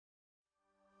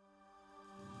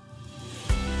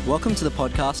Welcome to the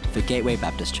podcast for Gateway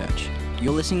Baptist Church.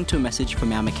 You're listening to a message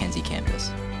from our Mackenzie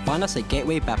campus. Find us at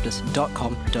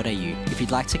gatewaybaptist.com.au if you'd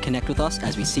like to connect with us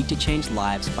as we seek to change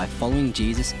lives by following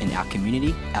Jesus in our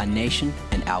community, our nation,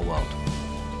 and our world.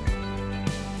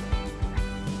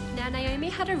 Now Naomi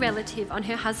had a relative on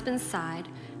her husband's side,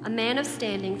 a man of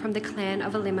standing from the clan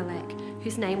of Elimelech,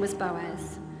 whose name was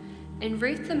Boaz. And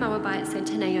Ruth the Moabite said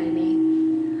to Naomi,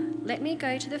 "Let me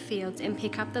go to the fields and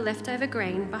pick up the leftover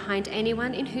grain behind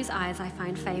anyone in whose eyes I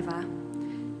find favour."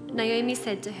 Naomi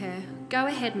said to her, "Go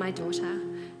ahead, my daughter."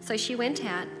 So she went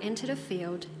out, entered a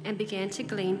field, and began to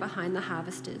glean behind the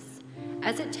harvesters.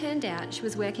 As it turned out, she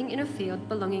was working in a field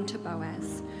belonging to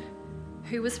Boaz,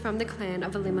 who was from the clan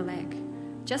of Elimelech.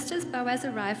 Just as Boaz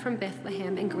arrived from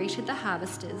Bethlehem and greeted the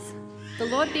harvesters, "The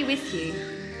Lord be with you."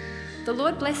 "The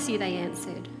Lord bless you," they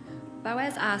answered.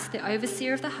 Boaz asked the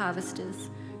overseer of the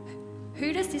harvesters,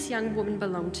 "Who does this young woman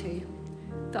belong to?"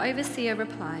 The overseer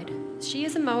replied, "She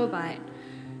is a Moabite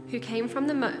who came from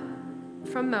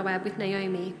Moab with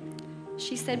Naomi."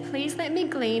 She said, "Please let me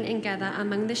glean and gather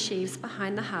among the sheaves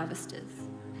behind the harvesters."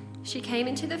 She came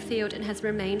into the field and has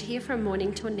remained here from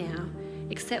morning till now,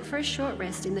 except for a short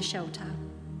rest in the shelter.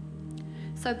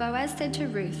 So Boaz said to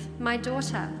Ruth, "My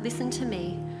daughter, listen to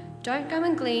me. Don't go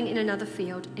and glean in another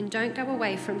field, and don't go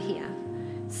away from here.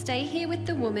 Stay here with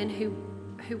the women who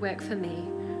work for me.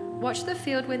 Watch the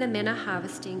field where the men are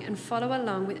harvesting and follow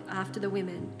along after the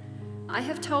women. I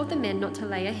have told the men not to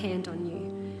lay a hand on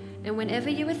you, and whenever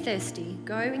you are thirsty,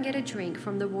 go and get a drink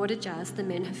from the water jars the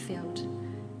men have filled."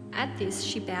 At this,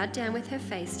 she bowed down with her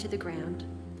face to the ground.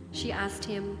 She asked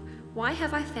him, "Why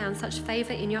have I found such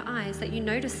favour in your eyes that you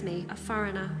notice me, a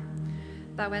foreigner?"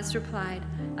 Boaz replied,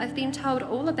 "I've been told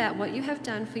all about what you have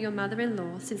done for your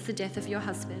mother-in-law since the death of your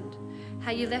husband,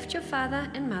 how you left your father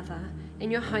and mother and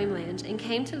your homeland and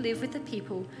came to live with the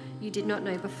people you did not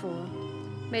know before.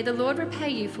 May the Lord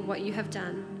repay you for what you have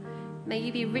done. May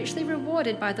you be richly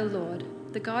rewarded by the Lord,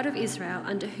 the God of Israel,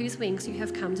 under whose wings you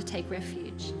have come to take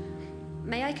refuge."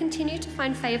 "May I continue to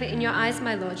find favour in your eyes,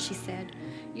 my lord," she said.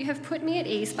 "You have put me at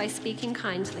ease by speaking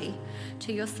kindly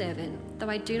to your servant, though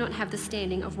I do not have the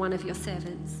standing of one of your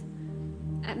servants."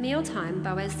 At mealtime,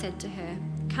 Boaz said to her,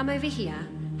 "Come over here,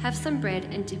 have some bread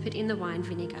and dip it in the wine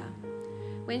vinegar."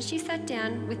 When she sat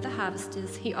down with the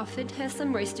harvesters, he offered her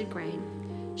some roasted grain.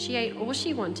 She ate all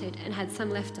she wanted and had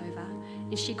some left over,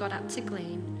 and she got up to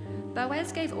glean.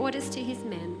 Boaz gave orders to his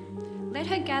men, "Let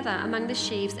her gather among the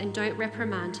sheaves and don't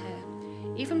reprimand her.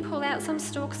 Even pull out some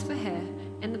stalks for her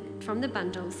from the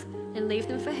bundles and leave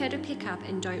them for her to pick up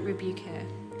and don't rebuke her."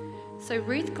 So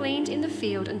Ruth gleaned in the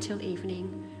field until evening.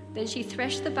 Then she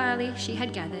threshed the barley she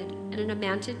had gathered, and it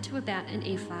amounted to about an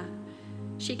ephah.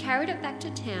 She carried it back to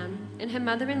town, and her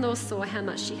mother-in-law saw how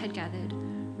much she had gathered.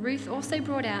 Ruth also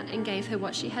brought out and gave her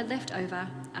what she had left over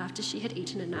after she had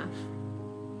eaten enough.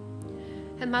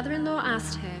 Her mother-in-law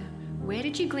asked her, "Where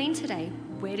did you glean today?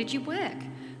 Where did you work?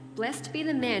 Blessed be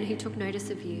the man who took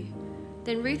notice of you."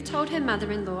 Then Ruth told her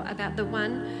mother-in-law about the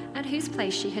one at whose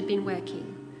place she had been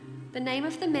working. "The name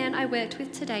of the man I worked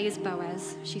with today is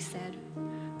Boaz," she said.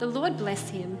 "The Lord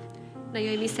bless him."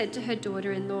 Naomi said to her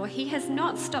daughter-in-law, "He has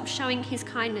not stopped showing his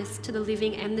kindness to the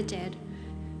living and the dead."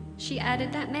 She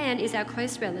added, "That man is our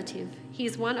close relative. He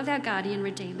is one of our guardian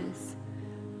redeemers."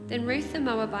 Then Ruth the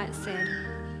Moabite said,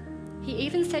 "He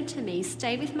even said to me,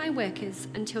 'Stay with my workers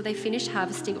until they finish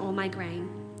harvesting all my grain.'"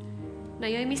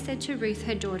 Naomi said to Ruth,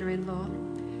 her daughter-in-law,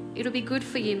 "It'll be good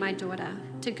for you, my daughter,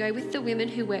 to go with the women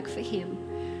who work for him,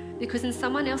 because in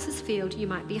someone else's field you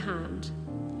might be harmed."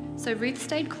 So Ruth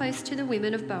stayed close to the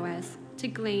women of Boaz to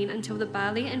glean until the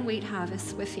barley and wheat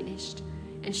harvests were finished,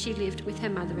 and she lived with her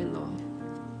mother-in-law.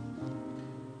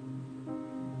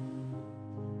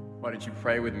 Why don't you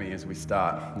pray with me as we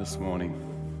start this morning?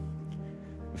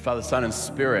 Father, Son, and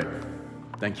Spirit,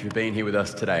 thank you for being here with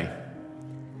us today.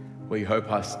 We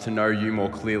hope us to know you more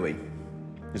clearly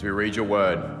as we read your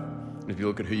word, and if you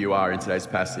look at who you are in today's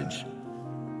passage.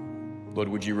 Lord,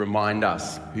 would you remind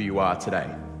us who you are today?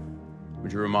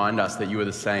 Would you remind us that you are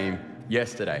the same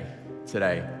yesterday,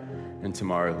 today, and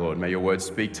tomorrow, Lord? May your word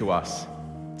speak to us,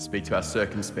 speak to our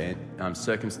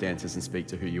circumstances, and speak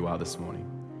to who you are this morning.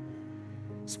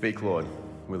 Speak, Lord.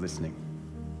 We're listening.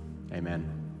 Amen.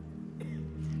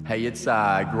 Hey, it's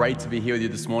great to be here with you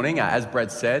this morning. As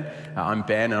Brad said, I'm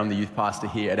Ben and I'm the youth pastor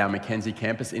here at our Mackenzie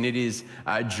campus, and it is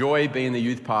a joy being the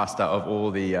youth pastor of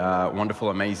all the wonderful,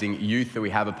 amazing youth that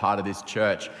we have a part of this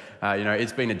church.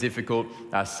 It's been a difficult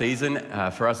season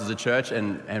for us as a church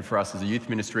and for us as a youth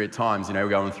ministry at times. We're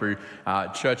going through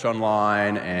church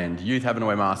online and youth having to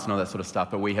wear masks and all that sort of stuff,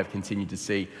 but we have continued to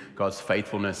see God's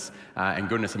faithfulness and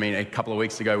goodness. A couple of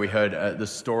weeks ago, we heard the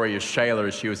story of Shayla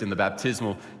as she was in the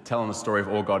baptismal, telling the story of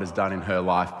all God has done in her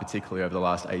life, particularly over the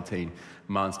last 18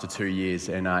 months to 2 years.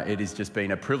 And it has just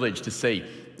been a privilege to see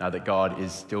that God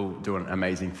is still doing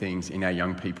amazing things in our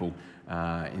young people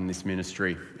in this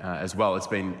ministry as well. It's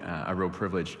been a real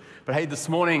privilege. But hey, this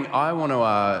morning I want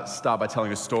to start by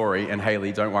telling a story. And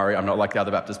Haley, don't worry, I'm not like the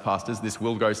other Baptist pastors. This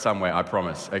will go somewhere, I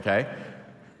promise, okay?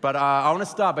 But I want to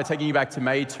start by taking you back to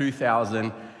May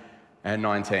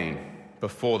 2019,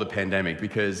 before the pandemic,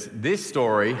 because this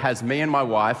story has me and my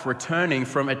wife returning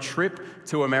from a trip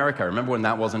to America. Remember when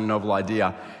that wasn't a novel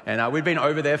idea? And we'd been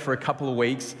over there for a couple of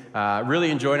weeks, really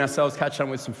enjoying ourselves, catching up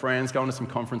with some friends, going to some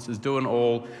conferences, doing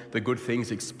all the good things,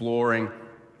 exploring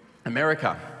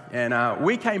America. And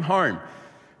we came home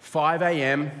 5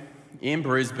 a.m. in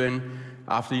Brisbane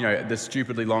after, the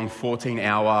stupidly long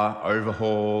 14-hour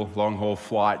overhaul, long-haul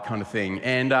flight kind of thing.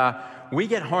 And we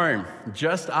get home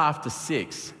just after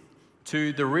 6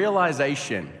 to the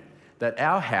realization that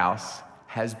our house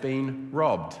has been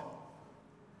robbed.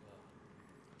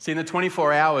 See, in the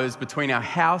 24 hours between our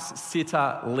house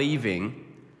sitter leaving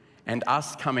and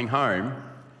us coming home,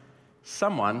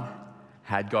 someone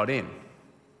had got in.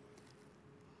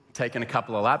 Taken a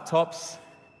couple of laptops,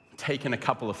 taken a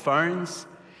couple of phones,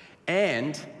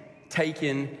 and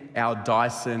taken our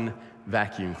Dyson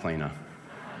vacuum cleaner.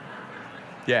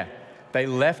 Yeah, they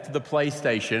left the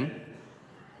PlayStation,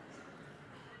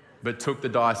 but took the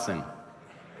Dyson.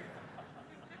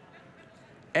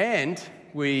 And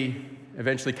we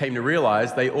eventually came to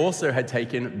realize they also had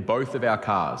taken both of our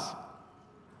cars.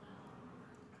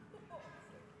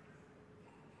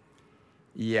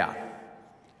 Yeah.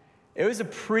 It was a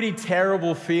pretty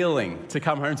terrible feeling to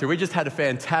come home to. We just had a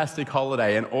fantastic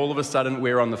holiday, and all of a sudden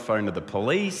we're on the phone to the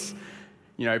police,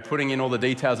 putting in all the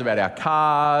details about our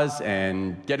cars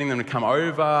and getting them to come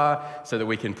over so that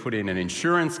we can put in an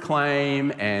insurance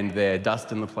claim, and they're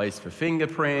dusting the place for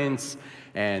fingerprints,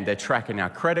 and they're tracking our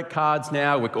credit cards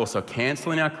now. We're also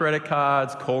canceling our credit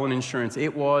cards, calling insurance.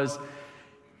 It was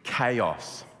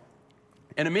chaos.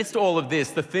 And amidst all of this,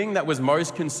 the thing that was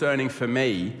most concerning for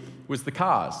me was the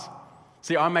cars.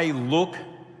 See, I may look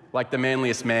like the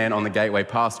manliest man on the Gateway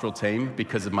pastoral team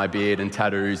because of my beard and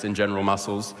tattoos and general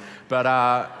muscles.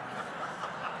 But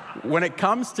when it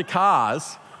comes to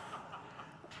cars,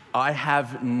 I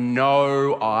have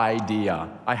no idea.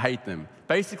 I hate them.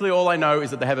 Basically, all I know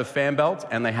is that they have a fan belt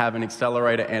and they have an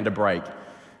accelerator and a brake.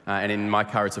 And in my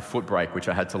car, it's a foot brake, which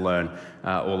I had to learn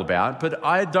all about. But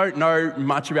I don't know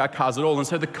much about cars at all. And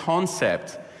so the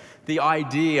concept, the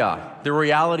idea, the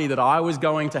reality that I was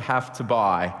going to have to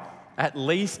buy at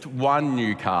least one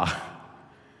new car,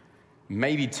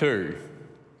 maybe two,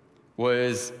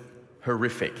 was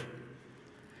horrific.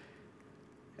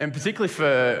 And particularly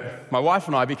for my wife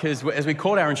and I, because as we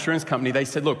called our insurance company, they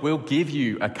said, look, we'll give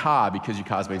you a car because your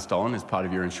car's been stolen as part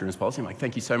of your insurance policy. I'm like,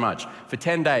 thank you so much. For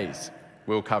 10 days,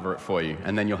 we'll cover it for you,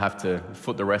 and then you'll have to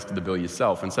foot the rest of the bill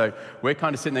yourself. And so we're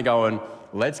kind of sitting there going,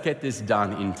 let's get this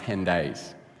done in 10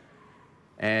 days.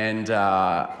 And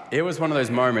it was one of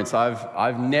those moments,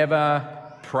 I've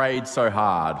never prayed so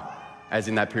hard as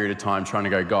in that period of time trying to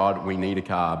go, God, we need a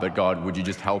car, but God, would you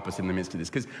just help us in the midst of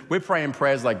this? Because we're praying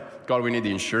prayers like, God, we need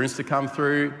the insurance to come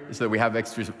through so that we have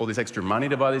all this extra money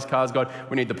to buy these cars. God,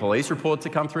 we need the police report to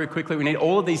come through quickly. We need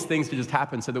all of these things to just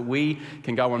happen so that we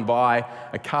can go and buy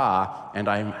a car, and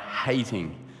I'm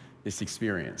hating this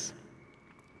experience.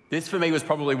 This for me was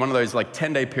probably one of those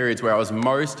 10-day periods where I was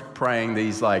most praying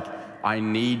these I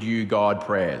need you, God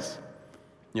prayers.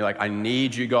 I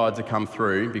need you, God, to come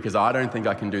through because I don't think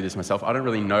I can do this myself. I don't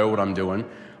really know what I'm doing.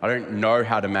 I don't know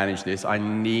how to manage this. I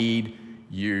need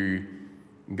you,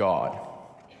 God.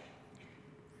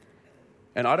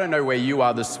 And I don't know where you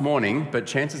are this morning, but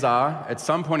chances are at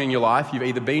some point in your life, you've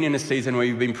either been in a season where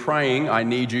you've been praying, I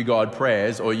need you, God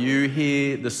prayers, or you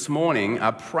here this morning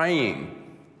are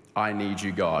praying, I need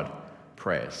you, God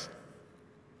prayers.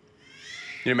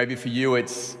 Maybe for you,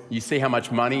 it's you see how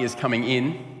much money is coming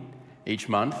in each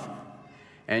month,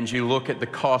 and you look at the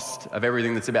cost of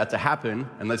everything that's about to happen,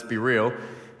 and let's be real,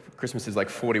 Christmas is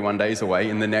 41 days away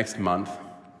in the next month,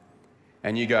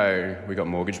 and you go, we got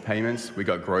mortgage payments, we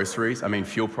got groceries. I mean,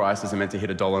 fuel prices are meant to hit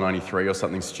 $1.93 or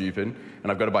something stupid,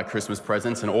 and I've got to buy Christmas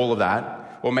presents and all of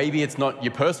that. Or maybe it's not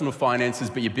your personal finances,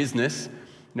 but your business.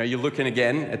 You're looking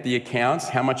again at the accounts,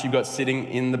 how much you've got sitting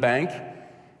in the bank,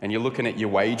 and you're looking at your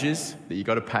wages that you've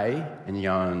got to pay, and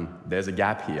you're going, there's a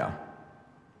gap here.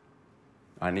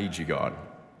 I need you, God.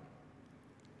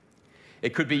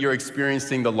 It could be you're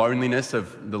experiencing the loneliness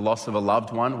of the loss of a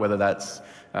loved one, whether that's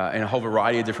in a whole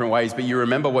variety of different ways, but you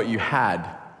remember what you had.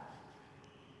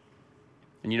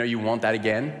 And you want that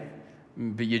again,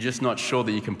 but you're just not sure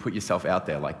that you can put yourself out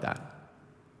there like that.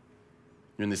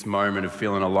 You're in this moment of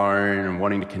feeling alone and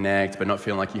wanting to connect, but not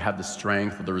feeling like you have the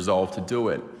strength or the resolve to do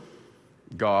it.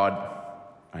 God,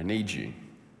 I need you.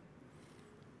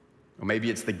 Or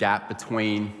maybe it's the gap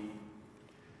between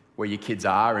where your kids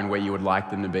are and where you would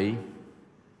like them to be.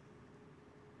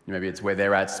 Maybe it's where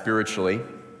they're at spiritually.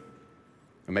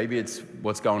 Or maybe it's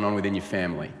what's going on within your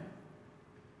family.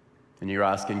 And you're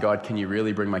asking, God, can you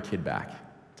really bring my kid back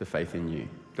to faith in you?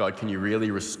 God, can you really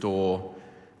restore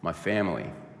my family?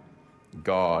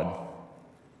 God,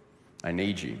 I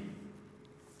need you.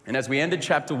 And as we ended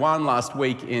chapter 1 last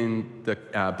week in the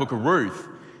book of Ruth,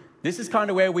 this is kind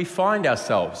of where we find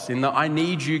ourselves in the I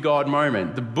need you, God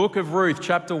moment. The book of Ruth,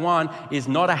 chapter 1, is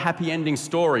not a happy ending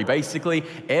story. Basically,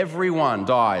 everyone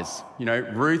dies.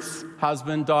 Ruth's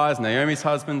husband dies, Naomi's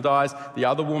husband dies, the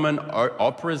other woman,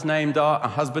 Oprah's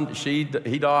husband,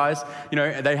 he dies.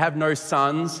 They have no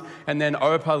sons, and then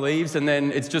Oprah leaves, and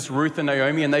then it's just Ruth and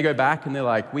Naomi, and they go back, and they're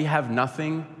like, we have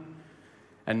nothing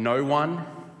and no one.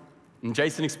 And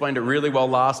Jason explained it really well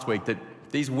last week, that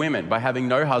these women, by having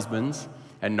no husbands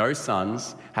and no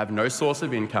sons, have no source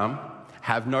of income,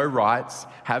 have no rights,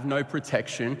 have no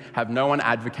protection, have no one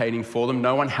advocating for them,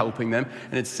 no one helping them,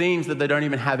 and it seems that they don't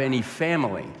even have any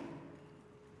family.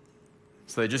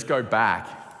 So they just go back,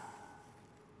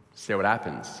 see what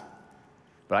happens.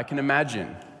 But I can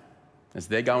imagine, as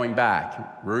they're going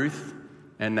back, Ruth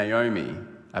and Naomi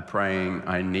are praying,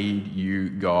 I need you,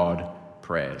 God,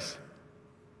 prayers.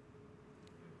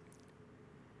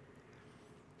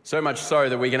 So much so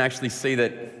that we can actually see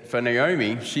that for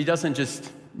Naomi, she doesn't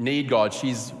just need God,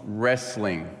 she's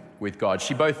wrestling with God.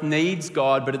 She both needs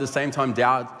God, but at the same time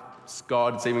doubts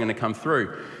God's even going to come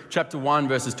through. Chapter 1,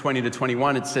 verses 20 to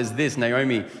 21, it says this,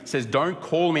 Naomi says, don't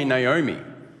call me Naomi,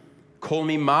 call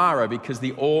me Mara, because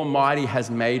the Almighty has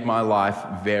made my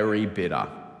life very bitter.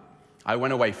 I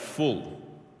went away full,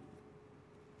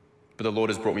 but the Lord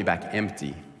has brought me back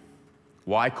empty.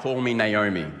 Why call me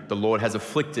Naomi? The Lord has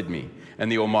afflicted me,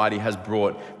 and the Almighty has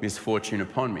brought misfortune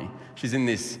upon me. She's in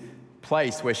this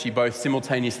place where she both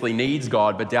simultaneously needs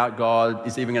God, but doubt God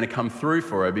is even going to come through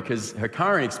for her, because her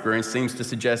current experience seems to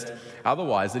suggest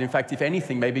otherwise, that in fact, if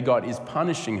anything, maybe God is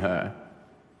punishing her,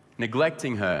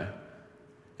 neglecting her.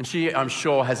 And she, I'm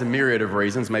sure, has a myriad of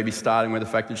reasons, maybe starting with the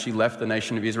fact that she left the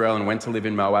nation of Israel and went to live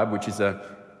in Moab, which is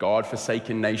a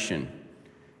God-forsaken nation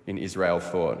in Israel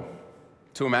thought.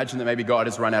 To imagine that maybe God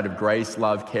has run out of grace,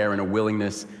 love, care, and a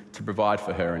willingness to provide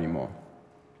for her anymore.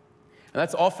 And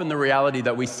that's often the reality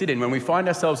that we sit in when we find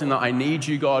ourselves in the I need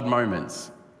you, God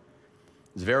moments.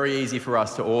 It's very easy for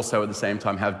us to also at the same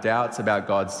time have doubts about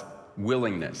God's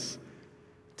willingness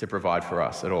to provide for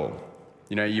us at all.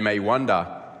 You may wonder,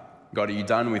 God, are you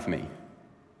done with me?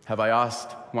 Have I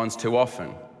asked once too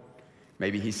often?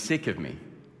 Maybe he's sick of me.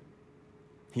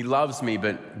 He loves me,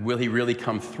 but will he really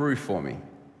come through for me?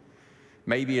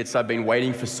 Maybe it's I've been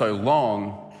waiting for so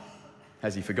long,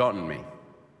 has he forgotten me?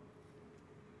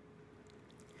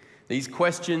 These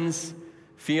questions,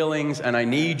 feelings, and I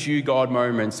need you, God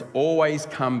moments always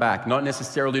come back, not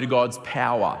necessarily to God's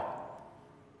power,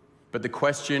 but the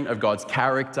question of God's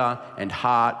character and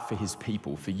heart for his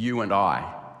people, for you and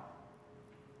I.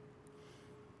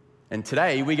 And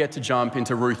today we get to jump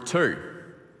into Ruth 2,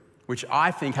 which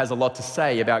I think has a lot to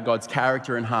say about God's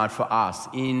character and heart for us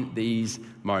in these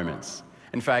moments.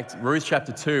 In fact, Ruth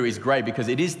chapter 2 is great because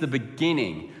it is the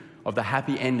beginning of the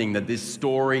happy ending that this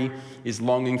story is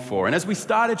longing for. And as we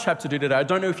started chapter 2 today, I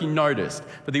don't know if you noticed,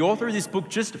 but the author of this book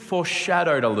just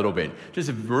foreshadowed a little bit.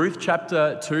 Just Ruth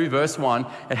chapter 2, verse 1,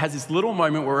 it has this little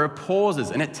moment where it pauses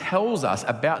and it tells us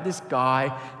about this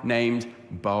guy named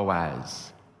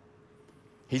Boaz.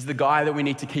 He's the guy that we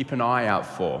need to keep an eye out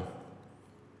for.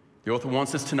 The author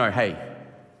wants us to know, hey,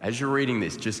 as you're reading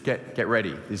this, just get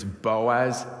ready. This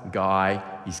Boaz guy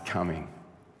is coming.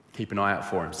 Keep an eye out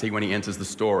for him. See when he enters the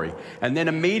story. And then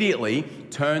immediately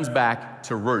turns back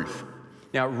to Ruth.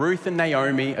 Now, Ruth and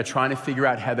Naomi are trying to figure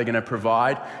out how they're going to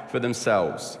provide for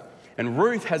themselves. And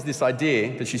Ruth has this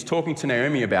idea that she's talking to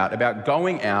Naomi about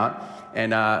going out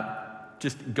and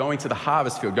just going to the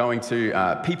harvest field, going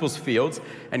to people's fields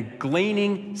and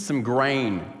gleaning some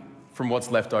grain from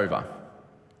what's left over.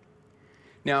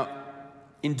 Now,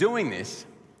 in doing this,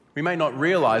 we may not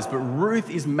realize, but Ruth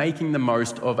is making the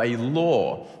most of a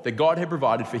law that God had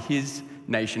provided for his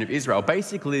nation of Israel.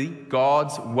 Basically,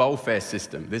 God's welfare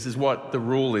system. This is what the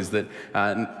rule is that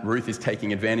Ruth is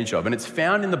taking advantage of. And it's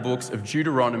found in the books of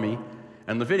Deuteronomy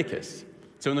and Leviticus.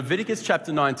 So in Leviticus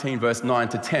chapter 19, verse 9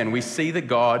 to 10, we see that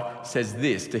God says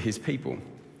this to his people.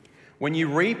 When you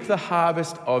reap the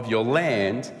harvest of your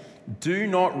land, do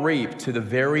not reap to the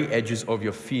very edges of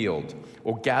your field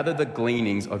or gather the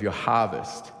gleanings of your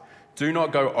harvest. Do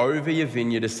not go over your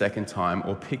vineyard a second time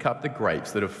or pick up the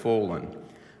grapes that have fallen.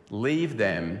 Leave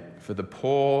them for the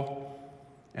poor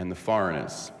and the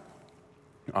foreigners.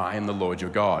 I am the Lord your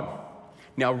God.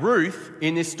 Now, Ruth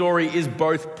in this story is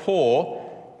both poor,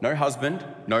 no husband,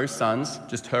 no sons,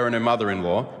 just her and her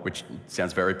mother-in-law, which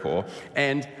sounds very poor,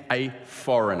 and a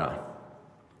foreigner.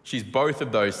 She's both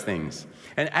of those things.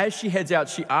 And as she heads out,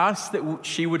 she asks that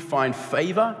she would find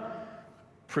favor,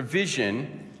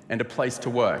 provision, and a place to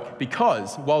work.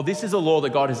 Because while this is a law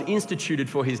that God has instituted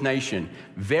for his nation,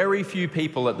 very few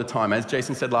people at the time, as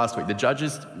Jason said last week, the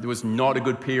Judges, there was not a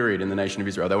good period in the nation of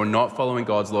Israel. They were not following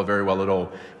God's law very well at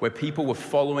all, where people were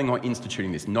following or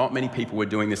instituting this. Not many people were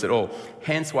doing this at all.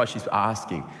 Hence why she's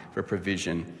asking for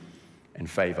provision and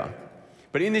favor.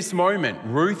 But in this moment,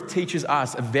 Ruth teaches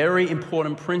us a very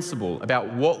important principle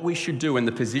about what we should do and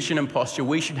the position and posture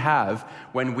we should have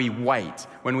when we wait,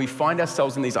 when we find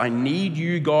ourselves in these I need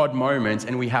you, God moments,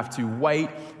 and we have to wait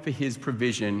for his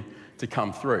provision to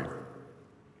come through.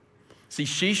 See,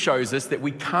 she shows us that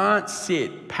we can't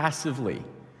sit passively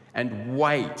and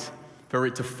wait for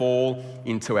it to fall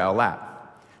into our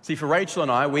lap. See, for Rachel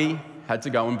and I, we had to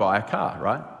go and buy a car,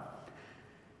 right?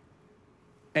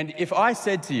 And if I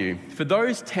said to you, for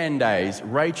those 10 days,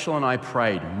 Rachel and I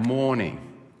prayed morning,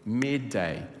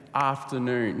 midday,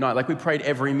 afternoon, night. Like we prayed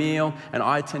every meal, and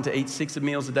I tend to eat 6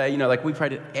 meals a day. You know, like we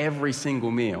prayed at every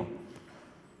single meal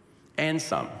and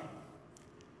some.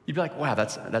 You'd be like, wow,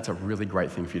 that's a really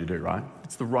great thing for you to do, right?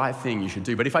 It's the right thing you should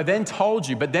do. But if I then told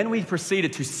you, but then we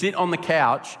proceeded to sit on the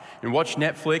couch and watch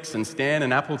Netflix and Stan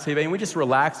and Apple TV, and we just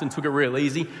relaxed and took it real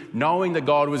easy, knowing that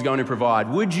God was going to provide,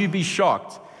 would you be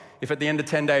shocked if at the end of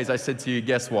 10 days I said to you,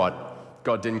 guess what?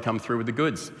 God didn't come through with the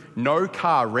goods. No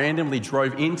car randomly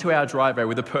drove into our driveway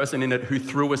with a person in it who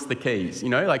threw us the keys. You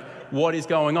know, like, what is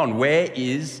going on? Where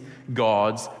is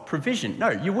God's provision? No,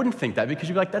 you wouldn't think that because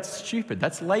you'd be like, that's stupid,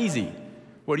 that's lazy.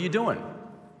 What are you doing?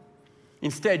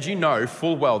 Instead, you know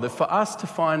full well that for us to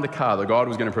find the car that God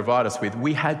was going to provide us with,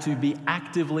 we had to be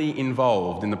actively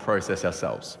involved in the process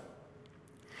ourselves.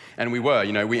 And we were,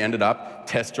 you know, we ended up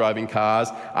test driving cars,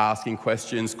 asking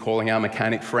questions, calling our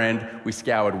mechanic friend. We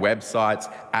scoured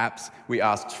websites, apps. We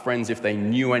asked friends if they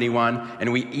knew anyone.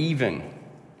 And we even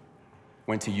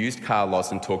went to used car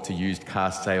lots and talked to used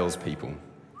car salespeople.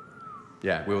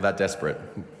 Yeah, we were that desperate.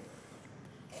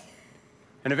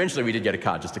 And eventually we did get a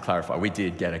car, just to clarify. We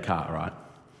did get a car, right?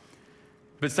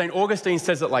 But St. Augustine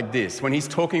says it like this, when he's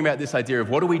talking about this idea of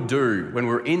what do we do when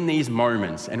we're in these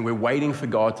moments and we're waiting for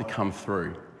God to come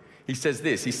through. He says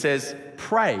this, he says,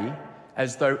 pray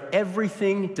as though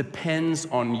everything depends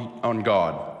on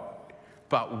God,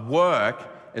 but work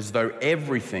as though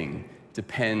everything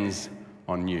depends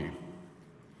on you.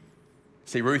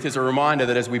 See, Ruth is a reminder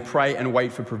that as we pray and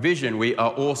wait for provision, we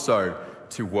are also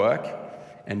to work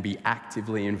and be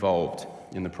actively involved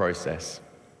in the process.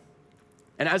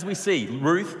 And as we see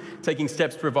Ruth taking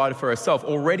steps to provide for herself,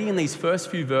 already in these first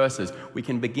few verses, we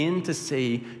can begin to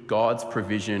see God's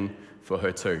provision for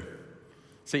her too.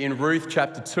 See, in Ruth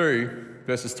chapter 2,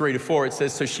 verses 3 to 4, it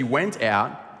says, so she went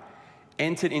out,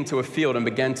 entered into a field and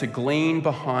began to glean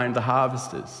behind the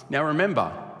harvesters. Now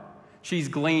remember, she's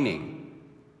gleaning,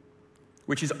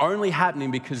 which is only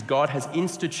happening because God has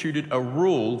instituted a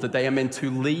rule that they are meant to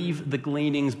leave the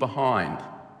gleanings behind.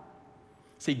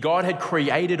 See, God had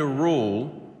created a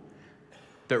rule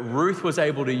that Ruth was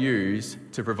able to use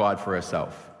to provide for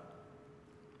herself.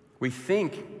 We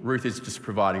think Ruth is just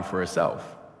providing for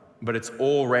herself, but it's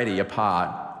already a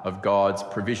part of God's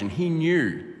provision. He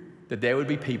knew that there would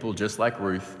be people just like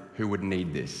Ruth who would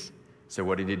need this. So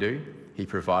what did he do? He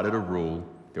provided a rule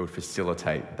that would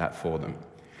facilitate that for them.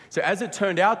 So as it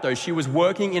turned out, though, she was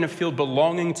working in a field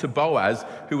belonging to Boaz,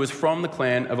 who was from the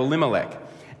clan of Elimelech.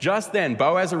 Just then,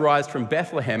 Boaz arose from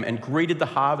Bethlehem and greeted the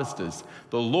harvesters.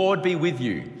 The Lord be with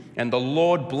you, and the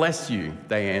Lord bless you,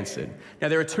 they answered. Now,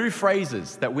 there are two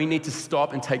phrases that we need to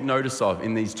stop and take notice of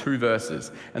in these two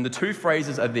verses. And the two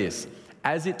phrases are this,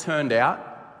 as it turned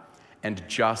out, and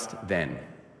just then.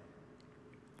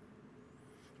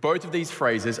 Both of these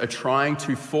phrases are trying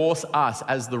to force us,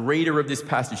 as the reader of this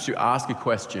passage, to ask a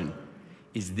question.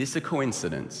 Is this a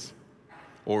coincidence,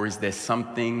 or is there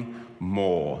something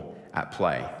more at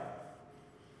play?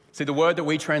 See, the word that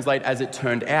we translate as it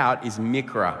turned out is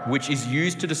mikra, which is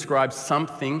used to describe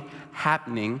something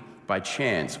happening by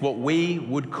chance, what we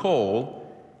would call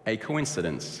a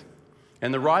coincidence.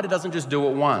 And the writer doesn't just do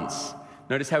it once.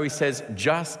 Notice how he says,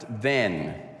 just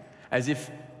then, as if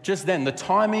just then, the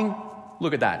timing,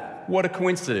 look at that. What a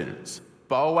coincidence.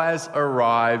 Boaz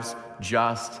arrives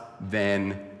just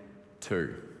then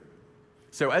too.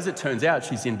 So as it turns out,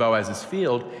 she's in Boaz's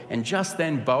field, and just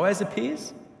then Boaz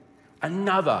appears.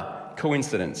 Another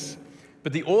coincidence.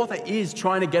 But the author is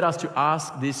trying to get us to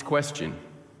ask this question.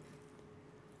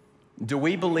 Do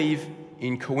we believe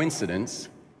in coincidence,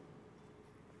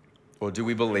 or do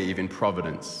we believe in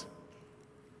providence?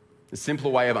 The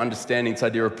simpler way of understanding this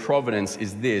idea of providence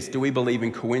is this. Do we believe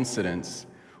in coincidence,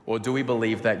 or do we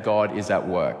believe that God is at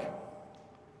work?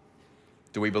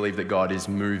 Do we believe that God is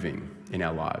moving in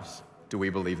our lives? Do we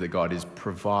believe that God is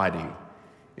providing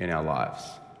in our lives?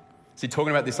 See,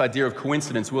 talking about this idea of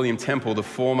coincidence, William Temple, the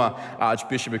former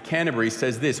Archbishop of Canterbury,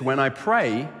 says this: when I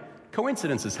pray,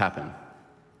 coincidences happen.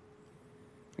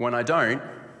 When I don't,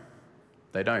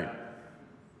 they don't.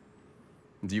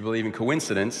 Do you believe in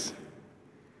coincidence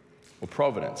or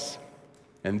providence?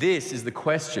 And this is the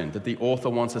question that the author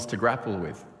wants us to grapple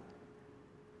with.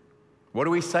 What do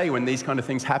we say when these kind of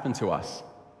things happen to us?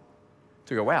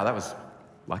 To go, wow, that was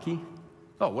lucky.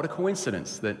 Oh, what a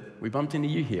coincidence that we bumped into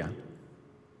you here.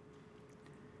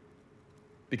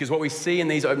 Because what we see in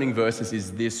these opening verses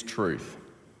is this truth.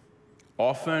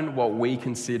 Often what we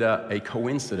consider a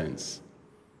coincidence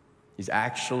is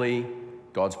actually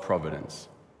God's providence.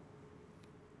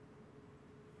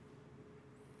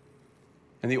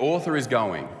 And the author is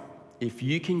going, if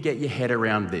you can get your head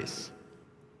around this,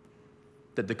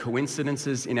 that the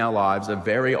coincidences in our lives are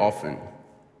very often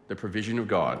the provision of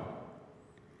God,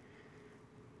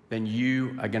 then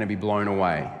you are going to be blown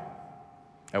away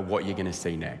at what you're going to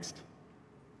see next.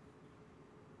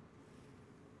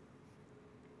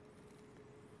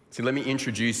 So let me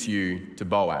introduce you to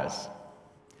Boaz.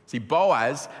 See,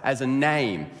 Boaz, as a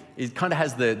name, it kind of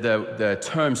has the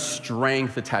term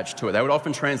strength attached to it. They would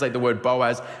often translate the word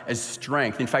Boaz as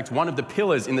strength. In fact, one of the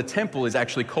pillars in the temple is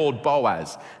actually called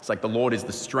Boaz. It's like the Lord is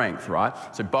the strength, right?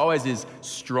 So Boaz is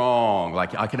strong.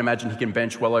 Like, I can imagine he can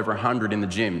bench well over 100 in the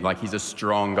gym. Like, he's a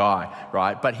strong guy,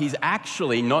 right? But he's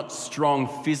actually not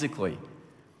strong physically.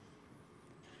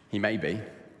 He may be.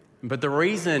 But the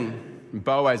reason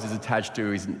Boaz is attached to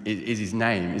his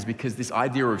name is because this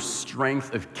idea of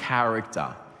strength of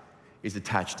character is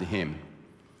attached to him.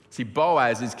 See,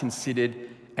 Boaz is considered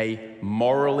a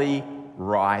morally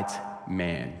right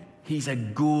man. He's a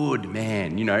good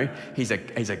man, you know. He's a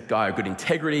guy of good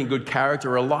integrity and good character,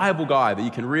 a reliable guy that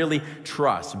you can really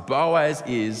trust. Boaz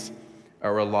is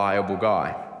a reliable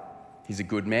guy. He's a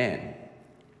good man.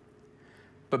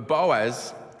 But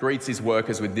Boaz greets his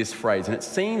workers with this phrase, and it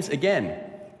seems, again,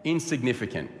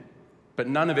 insignificant, but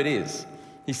none of it is.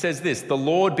 He says this, "The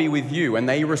Lord be with you," and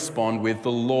they respond with,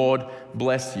 "The Lord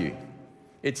bless you."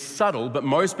 It's subtle, but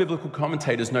most biblical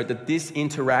commentators note that this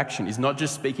interaction is not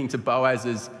just speaking to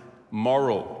Boaz's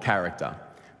moral character,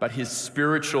 but his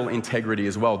spiritual integrity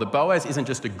as well. That Boaz isn't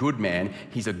just a good man,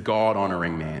 he's a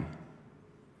God-honoring man.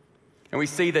 And we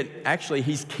see that actually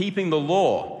he's keeping the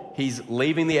law. He's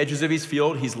leaving the edges of his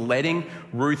field, he's letting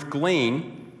Ruth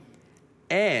glean,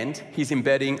 and he's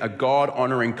embedding a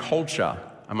God-honoring culture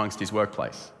amongst his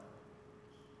workplace.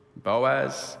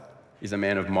 Boaz is a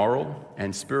man of moral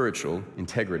and spiritual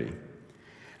integrity.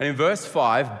 And in verse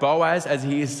 5, Boaz, as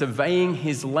he is surveying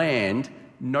his land,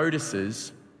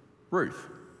 notices Ruth.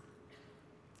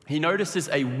 He notices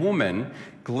a woman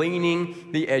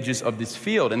gleaning the edges of this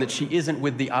field and that she isn't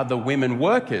with the other women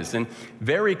workers. And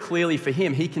very clearly for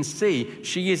him, he can see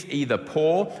she is either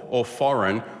poor or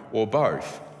foreign or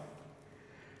both.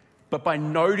 But by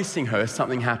noticing her,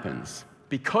 something happens.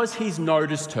 Because he's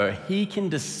noticed her, he can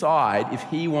decide if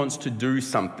he wants to do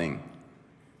something.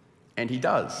 And he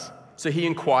does. So he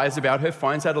inquires about her,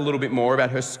 finds out a little bit more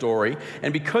about her story,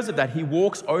 and because of that, he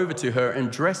walks over to her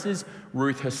and dresses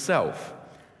Ruth herself.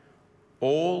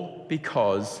 All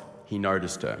because he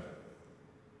noticed her.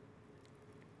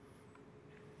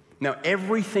 Now,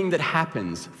 everything that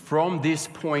happens from this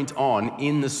point on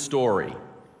in the story,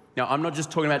 now, I'm not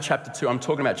just talking about chapter 2, I'm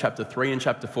talking about chapter 3 and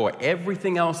chapter 4.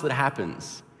 Everything else that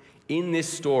happens in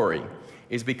this story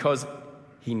is because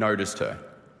he noticed her.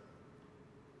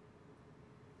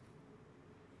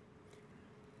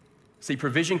 See,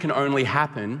 provision can only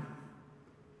happen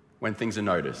when things are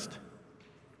noticed.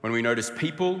 When we notice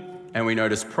people and we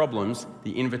notice problems,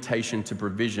 the invitation to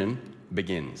provision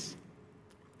begins.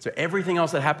 So everything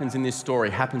else that happens in this story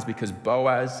happens because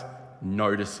Boaz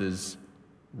notices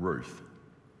Ruth.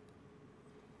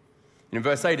 In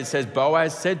verse 8 it says,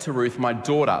 Boaz said to Ruth, "My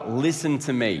daughter, listen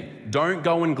to me. Don't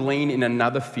go and glean in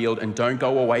another field and don't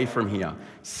go away from here.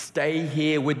 Stay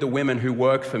here with the women who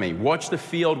work for me. Watch the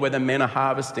field where the men are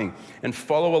harvesting and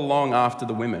follow along after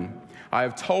the women. I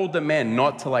have told the men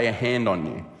not to lay a hand on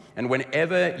you. And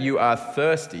whenever you are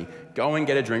thirsty, go and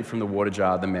get a drink from the water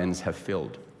jar the men have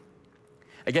filled."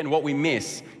 Again, what we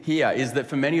miss here is that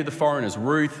for many of the foreigners,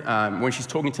 Ruth, when she's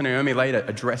talking to Naomi later,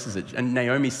 addresses it. And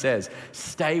Naomi says,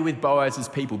 "Stay with Boaz's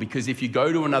people, because if you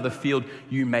go to another field,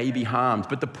 you may be harmed."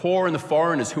 But the poor and the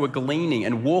foreigners who are gleaning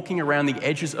and walking around the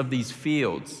edges of these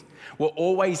fields were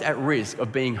always at risk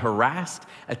of being harassed,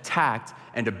 attacked,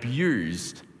 and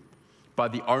abused by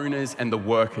the owners and the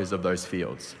workers of those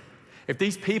fields. If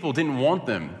these people didn't want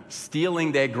them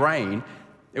stealing their grain,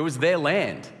 it was their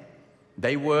land.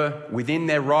 They were within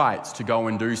their rights to go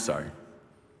and do so,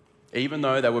 even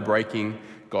though they were breaking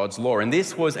God's law. And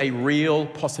this was a real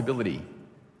possibility.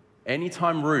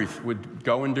 Anytime Ruth would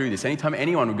go and do this, anytime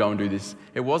anyone would go and do this,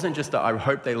 it wasn't just I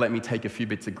hope they let me take a few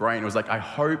bits of grain. It was like, I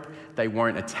hope they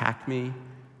won't attack me,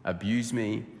 abuse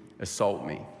me, assault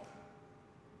me.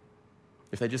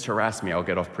 If they just harass me, I'll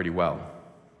get off pretty well.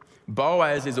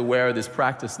 Boaz is aware of this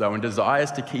practice, though, and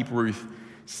desires to keep Ruth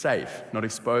safe, not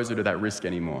expose her to that risk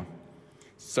anymore.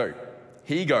 So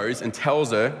he goes and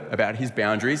tells her about his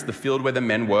boundaries, the field where the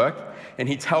men work, and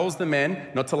he tells the men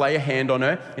not to lay a hand on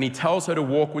her, and he tells her to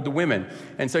walk with the women.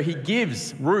 And so he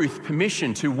gives Ruth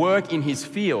permission to work in his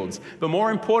fields. But more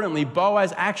importantly,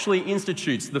 Boaz actually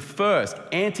institutes the first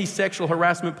anti-sexual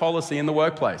harassment policy in the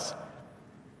workplace.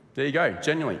 There you go,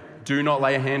 genuinely. Do not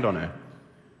lay a hand on her.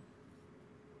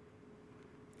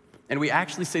 And we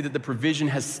actually see that the provision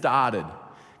has started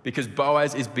because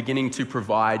Boaz is beginning to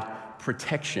provide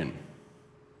protection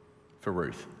for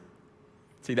Ruth.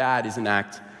 See, that is an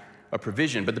act of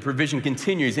provision, but the provision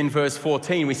continues. In verse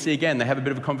 14, we see again, they have a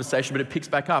bit of a conversation, but it picks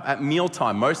back up. At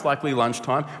mealtime, most likely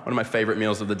lunchtime, one of my favorite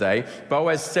meals of the day,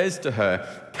 Boaz says to her,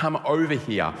 "Come over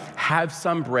here, have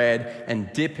some bread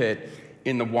and dip it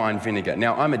in the wine vinegar."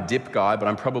 Now, I'm a dip guy, but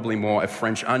I'm probably more a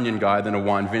French onion guy than a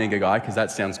wine vinegar guy because that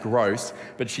sounds gross,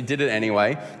 but she did it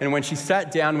anyway. And when she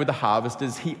sat down with the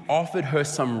harvesters, he offered her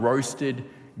some roasted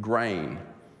grain.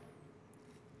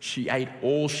 She ate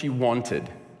all she wanted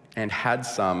and had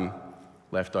some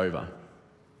left over.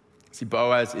 See,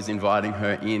 Boaz is inviting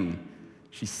her in.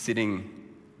 She's sitting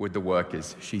with the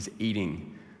workers. She's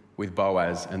eating with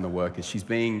Boaz and the workers. She's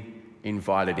being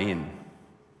invited in.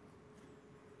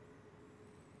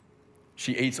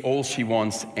 She eats all she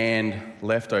wants and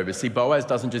leftovers. See, Boaz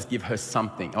doesn't just give her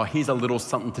something. Oh, here's a little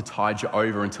something to tide you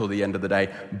over until the end of the day.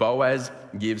 Boaz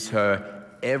gives her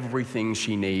everything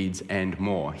she needs and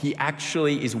more. He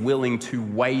actually is willing to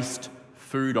waste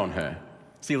food on her.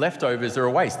 See, leftovers are a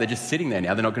waste. They're just sitting there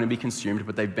now. They're not going to be consumed,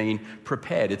 but they've been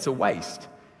prepared. It's a waste.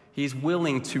 He's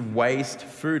willing to waste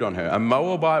food on her, a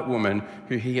Moabite woman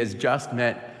who he has just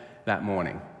met that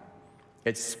morning.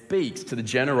 It speaks to the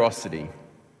generosity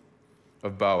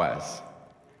of Boaz,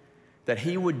 that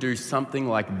he would do something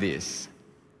like this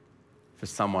for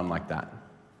someone like that.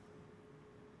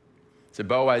 So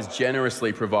Boaz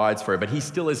generously provides for her, but he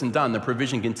still isn't done. The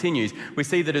provision continues. We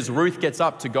see that as Ruth gets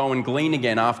up to go and glean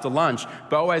again after lunch,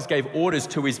 Boaz gave orders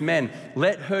to his men,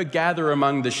 "Let her gather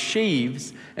among the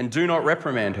sheaves and do not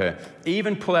reprimand her.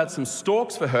 Even pull out some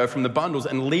stalks for her from the bundles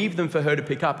and leave them for her to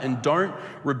pick up, and don't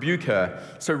rebuke her."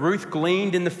 So Ruth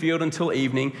gleaned in the field until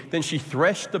evening. Then she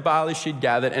threshed the barley she'd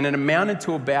gathered, and it amounted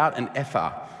to about an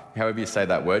ephah. However you say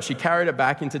that word. She carried it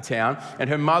back into town, and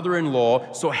her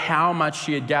mother-in-law saw how much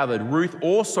she had gathered. Ruth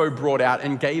also brought out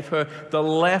and gave her the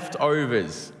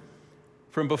leftovers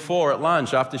from before at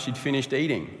lunch after she'd finished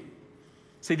eating.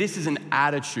 See, this is an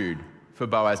attitude for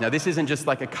Boaz. Now, this isn't just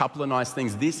like a couple of nice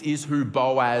things. This is who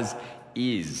Boaz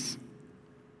is.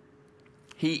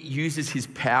 He uses his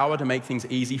power to make things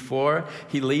easy for her.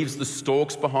 He leaves the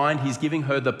stalks behind. He's giving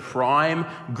her the prime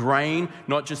grain,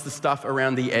 not just the stuff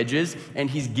around the edges, and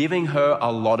he's giving her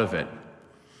a lot of it.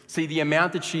 See, the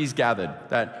amount that she's gathered,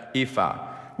 that ephah,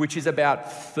 which is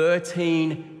about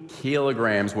 13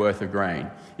 kilograms worth of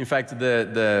grain. In fact,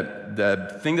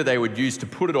 the thing that they would use to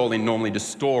put it all in normally to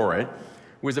store it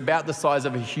was about the size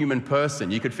of a human person.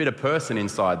 You could fit a person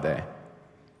inside there.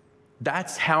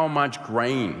 That's how much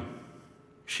grain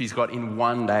she's got in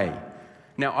one day.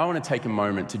 Now, I want to take a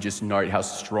moment to just note how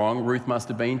strong Ruth must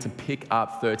have been to pick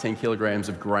up 13 kilograms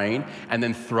of grain and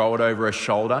then throw it over her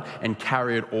shoulder and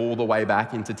carry it all the way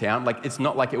back into town. Like, it's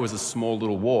not like it was a small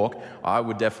little walk. I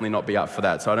would definitely not be up for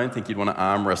that. So I don't think you'd want to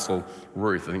arm wrestle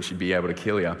Ruth. I think she'd be able to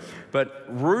kill you. But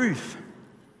Ruth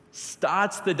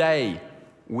starts the day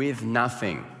with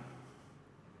nothing.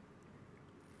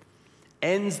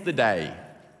 Ends the day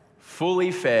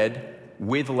fully fed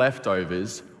with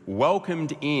leftovers,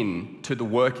 welcomed in to the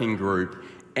working group,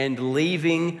 and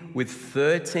leaving with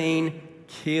 13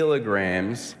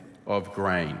 kilograms of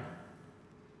grain.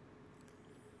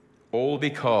 All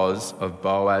because of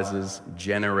Boaz's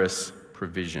generous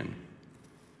provision.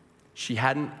 She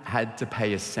hadn't had to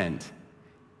pay a cent.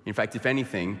 In fact, if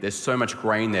anything, there's so much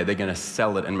grain there, they're going to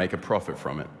sell it and make a profit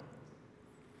from it.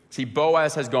 See,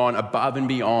 Boaz has gone above and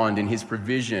beyond in his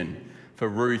provision for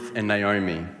Ruth and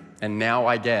Naomi. And now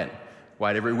I get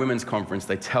why at every women's conference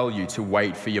they tell you to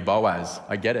wait for your Boaz.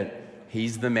 I get it.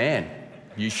 He's the man.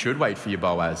 You should wait for your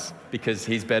Boaz because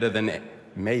he's better than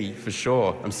me, for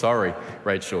sure. I'm sorry,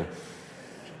 Rachel.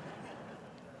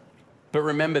 But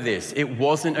remember this, it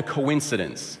wasn't a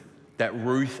coincidence that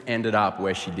Ruth ended up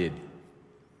where she did.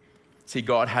 See,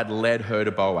 God had led her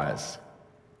to Boaz.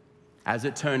 As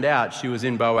it turned out, she was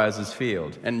in Boaz's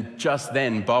field. And just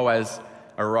then, Boaz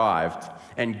arrived.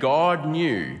 And God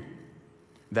knew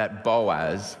that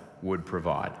Boaz would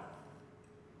provide.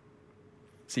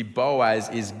 See, Boaz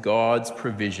is God's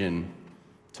provision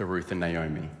to Ruth and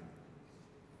Naomi.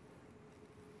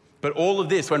 But all of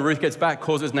this, when Ruth gets back,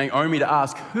 causes Naomi to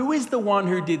ask, who is the one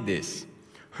who did this?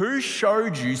 Who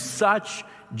showed you such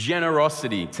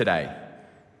generosity today?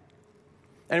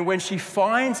 And when she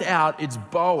finds out it's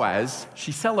Boaz,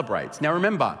 she celebrates. Now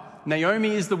remember, Naomi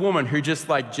is the woman who just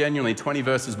like genuinely 20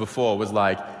 verses before was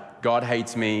like, God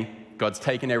hates me, God's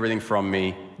taken everything from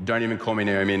me, don't even call me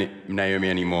Naomi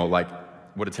anymore, like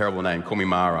what a terrible name, call me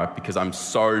Mara, because I'm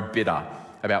so bitter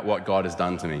about what God has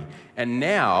done to me. And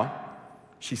now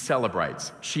she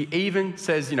celebrates. She even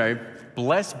says,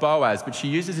 bless Boaz, but she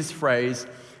uses this phrase,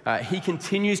 he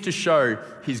continues to show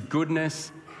his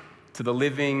goodness to the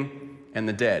living and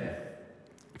the dead.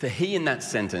 The he in that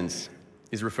sentence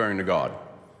is referring to God.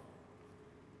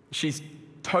 She's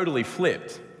totally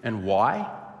flipped. And why?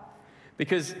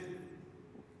 Because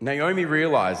Naomi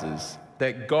realizes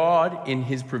that God in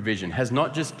his provision has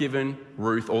not just given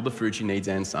Ruth all the food she needs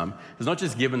and some, has not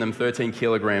just given them 13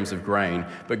 kilograms of grain,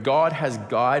 but God has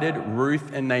guided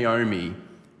Ruth and Naomi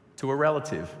to a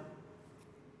relative,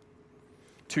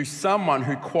 to someone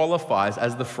who qualifies,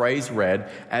 as the phrase read,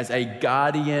 as a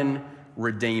guardian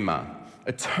redeemer,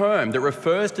 a term that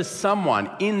refers to someone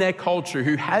in their culture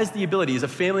who has the ability as a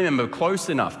family member close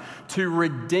enough to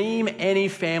redeem any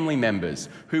family members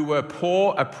who were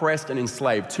poor, oppressed, and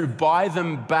enslaved, to buy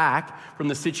them back from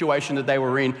the situation that they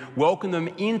were in, welcome them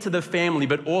into the family,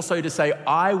 but also to say,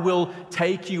 I will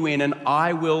take you in and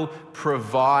I will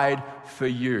provide for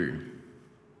you.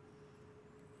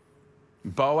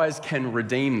 Boaz can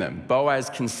redeem them. Boaz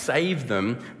can save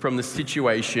them from the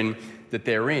situation that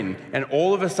they're in. And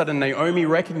all of a sudden, Naomi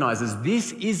recognizes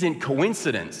this isn't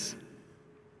coincidence.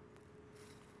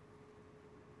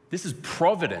 This is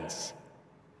providence.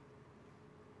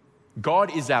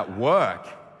 God is at work.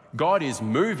 God is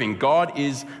moving. God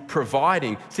is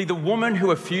providing. See, the woman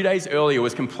who a few days earlier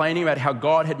was complaining about how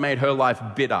God had made her life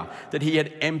bitter, that he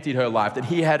had emptied her life, that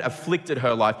he had afflicted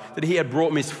her life, that he had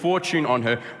brought misfortune on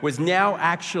her, was now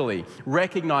actually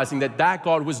recognizing that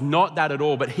God was not that at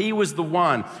all, but he was the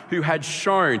one who had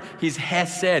shown his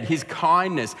hesed, his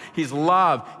kindness, his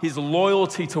love, his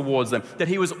loyalty towards them, that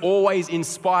he was always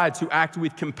inspired to act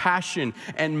with compassion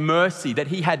and mercy, that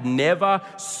he had never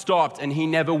stopped and he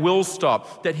never will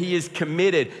stop, that he is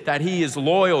committed, that he is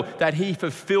loyal, that he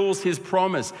fulfills his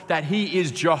promise, that he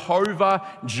is Jehovah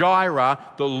Jireh,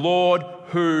 the Lord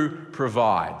who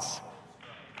provides.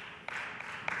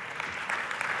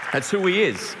 That's who he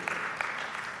is.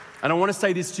 And I want to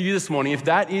say this to you this morning. If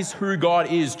that is who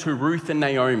God is to Ruth and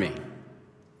Naomi,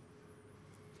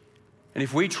 and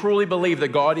if we truly believe that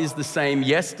God is the same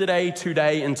yesterday,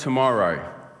 today, and tomorrow,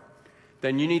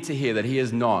 then you need to hear that he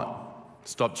has not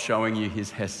stopped showing you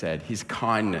his hesed, his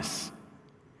kindness,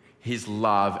 his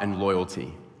love and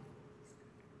loyalty.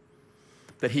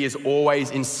 That he is always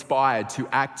inspired to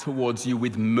act towards you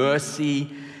with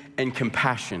mercy and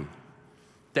compassion.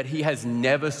 That he has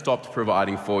never stopped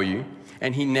providing for you,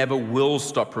 and he never will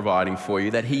stop providing for you.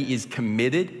 That he is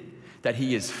committed, that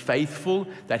he is faithful,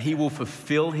 that he will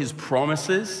fulfill his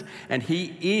promises, and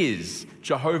he is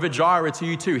Jehovah Jireh to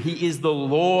you too. He is the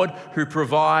Lord who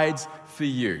provides for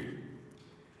you.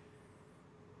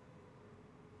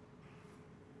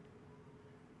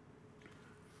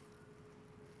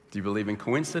 Do you believe in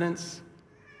coincidence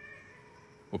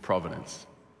or providence?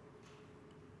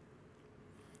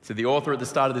 So the author at the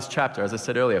start of this chapter, as I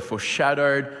said earlier,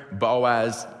 foreshadowed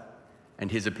Boaz and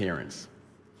his appearance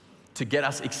to get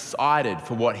us excited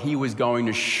for what he was going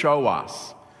to show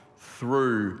us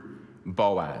through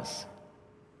Boaz.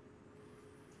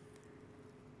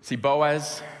 See,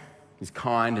 Boaz is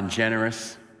kind and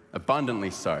generous,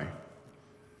 abundantly so.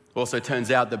 Also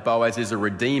turns out that Boaz is a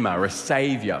redeemer, a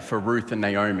savior for Ruth and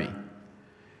Naomi.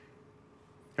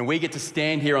 And we get to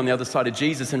stand here on the other side of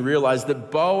Jesus and realize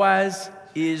that Boaz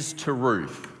is to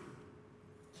Ruth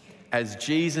as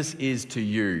Jesus is to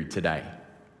you today.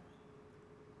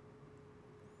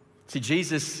 See,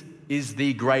 Jesus is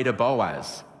the greater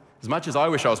Boaz. As much as I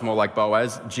wish I was more like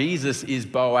Boaz, Jesus is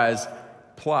Boaz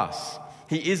plus.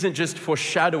 He isn't just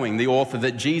foreshadowing, the author,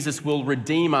 that Jesus will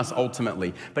redeem us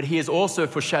ultimately, but he is also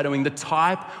foreshadowing the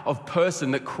type of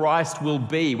person that Christ will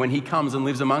be when he comes and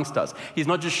lives amongst us. He's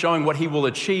not just showing what he will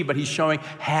achieve, but he's showing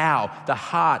how, the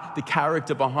heart, the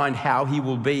character behind how he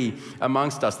will be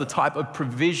amongst us, the type of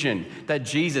provision that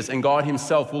Jesus and God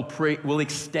himself will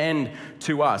extend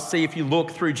to us. See, if you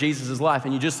look through Jesus' life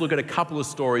and you just look at a couple of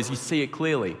stories, you see it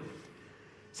clearly.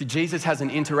 See, Jesus has an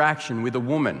interaction with a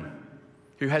woman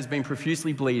who has been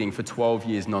profusely bleeding for 12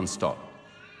 years non-stop.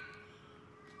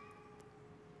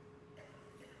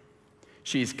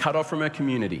 She is cut off from her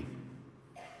community.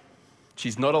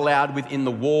 She's not allowed within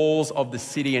the walls of the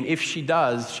city, and if she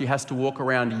does, she has to walk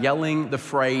around yelling the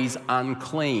phrase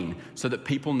unclean so that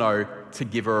people know to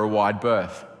give her a wide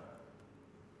berth.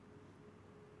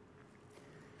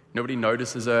 Nobody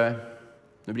notices her.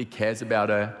 Nobody cares about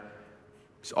her.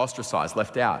 She's ostracized,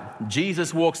 left out.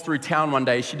 Jesus walks through town one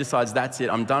day. She decides, that's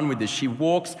it, I'm done with this. She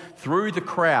walks through the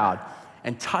crowd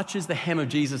and touches the hem of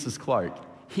Jesus' cloak.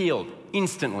 Healed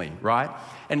instantly, right?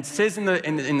 And it says in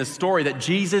the story that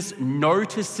Jesus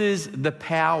notices the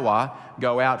power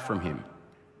go out from him.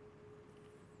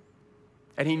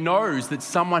 And he knows that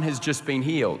someone has just been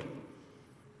healed.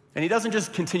 And he doesn't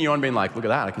just continue on being like, look at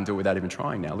that, I can do it without even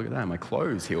trying now. Look at that, my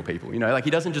clothes heal people. You know, like he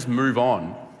doesn't just move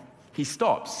on. He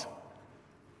stops.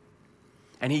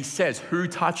 And he says, who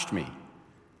touched me?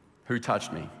 Who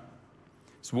touched me?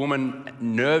 This woman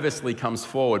nervously comes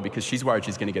forward because she's worried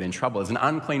she's going to get in trouble. As an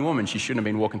unclean woman, she shouldn't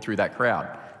have been walking through that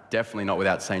crowd. Definitely not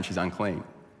without saying she's unclean.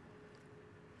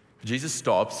 But Jesus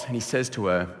stops and he says to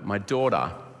her, my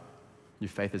daughter, your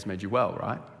faith has made you well,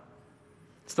 right?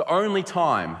 It's the only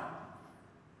time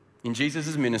in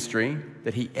Jesus' ministry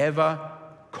that he ever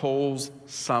calls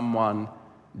someone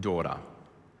daughter.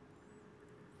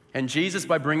 And Jesus,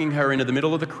 by bringing her into the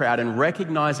middle of the crowd and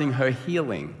recognizing her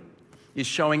healing, is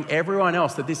showing everyone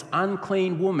else that this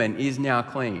unclean woman is now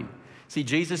clean. See,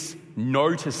 Jesus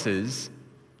notices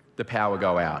the power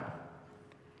go out.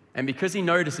 And because he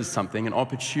notices something, an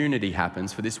opportunity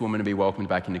happens for this woman to be welcomed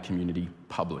back in the community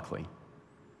publicly.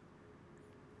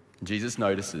 Jesus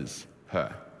notices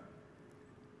her.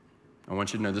 I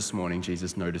want you to know this morning,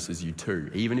 Jesus notices you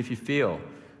too. Even if you feel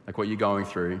like what you're going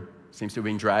through seems to have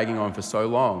been dragging on for so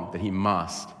long that he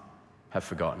must have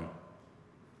forgotten.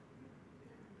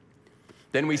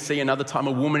 Then we see another time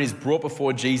a woman is brought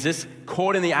before Jesus,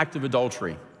 caught in the act of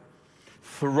adultery,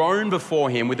 thrown before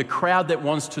him with a crowd that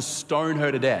wants to stone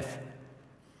her to death.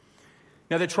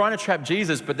 Now they're trying to trap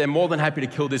Jesus, but they're more than happy to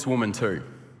kill this woman too.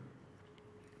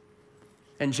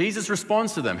 And Jesus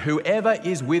responds to them, whoever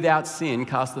is without sin,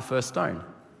 cast the first stone.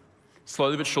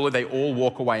 Slowly but surely they all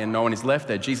walk away and no one is left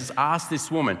there. Jesus asks this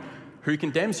woman, who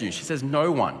condemns you? She says,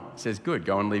 no one. He says, good,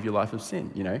 go and live your life of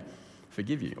sin,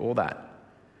 forgive you, all that.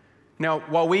 Now,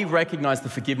 while we recognize the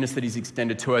forgiveness that he's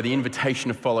extended to her, the invitation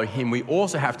to follow him, we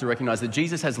also have to recognize that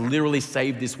Jesus has literally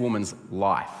saved this woman's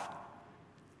life.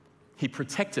 He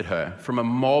protected her from a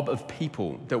mob of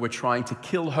people that were trying to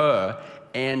kill her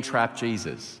and trap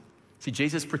Jesus. See,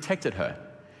 Jesus protected her,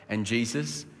 and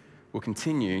Jesus will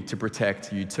continue to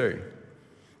protect you too.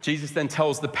 Jesus then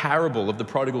tells the parable of the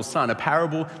prodigal son, a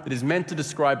parable that is meant to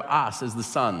describe us as the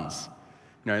sons.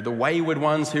 The wayward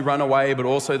ones who run away, but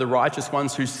also the righteous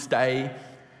ones who stay,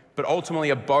 but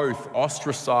ultimately are both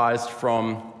ostracized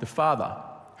from the Father,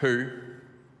 who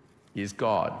is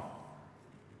God.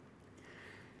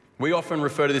 We often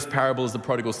refer to this parable as the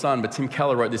prodigal son, but Tim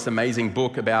Keller wrote this amazing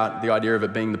book about the idea of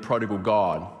it being the prodigal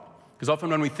God. Because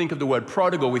often when we think of the word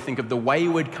prodigal, we think of the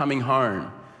wayward coming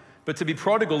home. But to be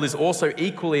prodigal is also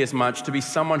equally as much to be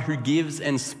someone who gives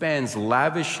and spends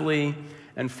lavishly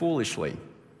and foolishly,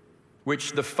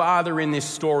 which the father in this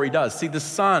story does. See, the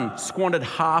son squandered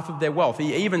half of their wealth.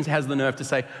 He even has the nerve to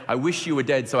say, I wish you were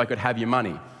dead so I could have your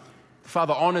money. The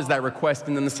father honors that request,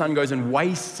 and then the son goes and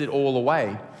wastes it all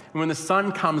away. And when the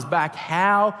son comes back,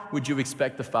 how would you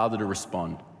expect the father to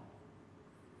respond?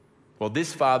 Well,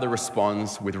 this father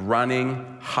responds with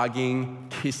running, hugging,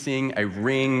 kissing, a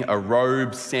ring, a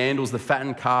robe, sandals, the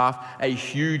fattened calf, a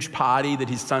huge party that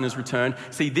his son has returned.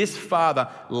 See, this father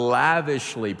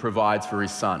lavishly provides for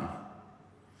his son.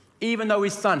 Even though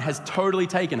his son has totally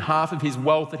taken half of his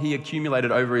wealth that he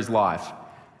accumulated over his life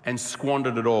and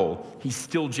squandered it all, he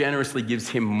still generously gives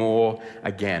him more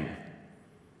again.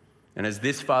 And as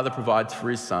this father provides for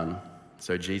his son,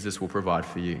 so Jesus will provide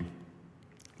for you.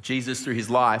 Jesus, through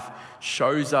his life,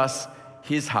 shows us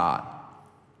his heart,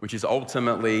 which is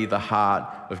ultimately the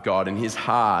heart of God. And his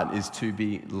heart is to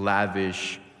be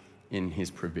lavish in his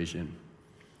provision.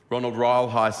 Ronald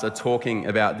Rylheiser, talking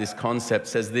about this concept,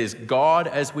 says this: God,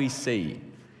 as we see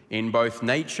in both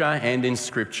nature and in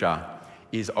Scripture,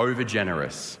 is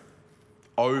over-generous,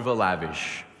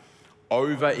 over-lavish,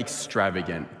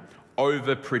 over-extravagant,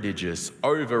 over-prodigious,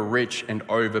 over-rich, and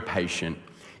over-patient.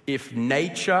 If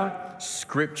nature,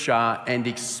 Scripture, and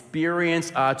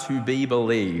experience are to be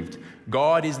believed,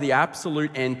 God is the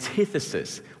absolute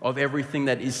antithesis of everything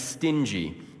that is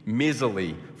stingy,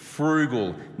 miserly,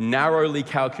 frugal, narrowly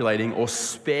calculating, or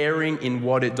sparing in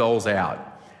what it doles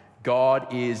out.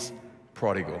 God is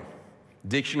prodigal.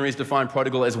 Dictionaries define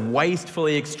prodigal as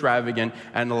wastefully extravagant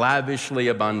and lavishly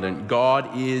abundant.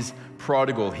 God is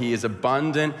prodigal. He is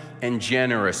abundant and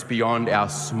generous beyond our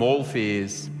small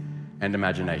fears and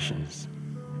imaginations.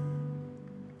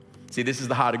 See, this is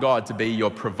the heart of God, to be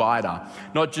your provider,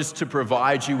 not just to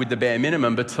provide you with the bare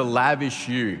minimum, but to lavish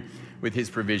you with his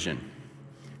provision.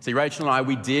 See, Rachel and I,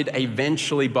 we did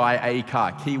eventually buy a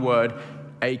car, keyword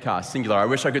a car, singular. I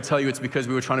wish I could tell you it's because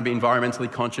we were trying to be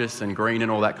environmentally conscious and green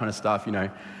and all that kind of stuff, you know.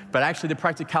 But actually the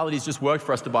practicalities just worked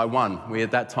for us to buy one. We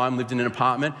at that time lived in an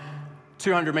apartment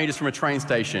 200 meters from a train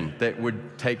station that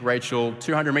would take Rachel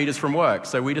 200 meters from work.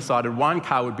 So we decided one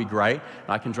car would be great.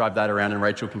 I can drive that around and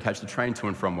Rachel can catch the train to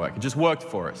and from work. It just worked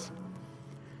for us.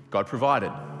 God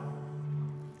provided.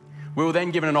 We were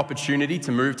then given an opportunity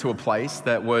to move to a place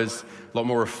that was a lot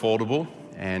more affordable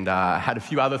and had a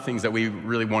few other things that we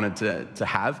really wanted to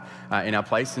have in our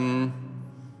place, and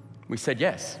we said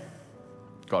yes.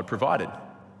 God provided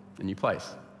a new place.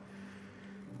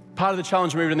 Part of the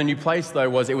challenge moving to the new place, though,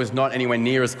 was it was not anywhere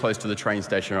near as close to the train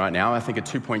station right now. I think a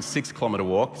 2.6 kilometre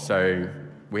walk, so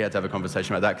we had to have a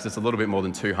conversation about that because it's a little bit more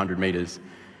than 200 metres.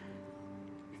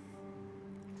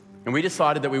 And we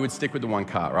decided that we would stick with the one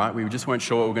car, right? We just weren't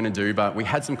sure what we were going to do, but we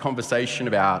had some conversation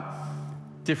about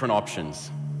different options.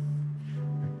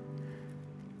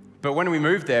 But when we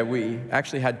moved there, we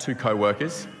actually had two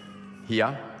co-workers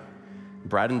here,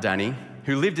 Brad and Danny,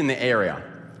 who lived in the area.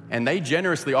 And they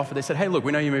generously offered, they said, hey, look,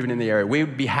 we know you're moving in the area.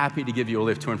 We'd be happy to give you a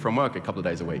lift to and from work a couple of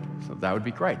days a week. So that would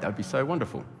be great. That would be so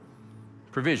wonderful.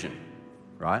 Provision,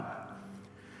 right?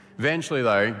 Eventually,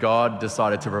 though, God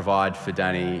decided to provide for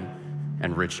Danny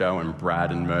and Richo and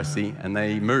Brad and Mercy, and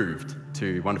they moved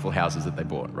to wonderful houses that they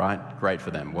bought, right? Great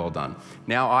for them. Well done.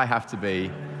 Now I have to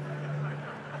be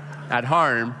at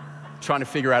home trying to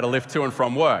figure out a lift to and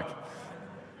from work.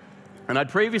 And I'd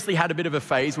previously had a bit of a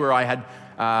phase where I had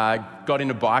got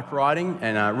into bike riding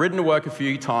and ridden to work a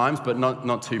few times, but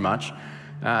not too much.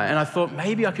 And I thought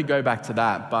maybe I could go back to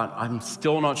that, but I'm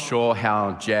still not sure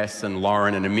how Jess and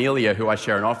Lauren and Amelia, who I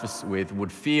share an office with,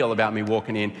 would feel about me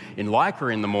walking in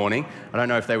Lycra in the morning. I don't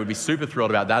know if they would be super thrilled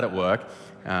about that at work.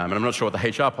 And I'm not sure what the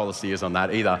HR policy is on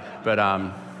that either. But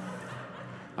I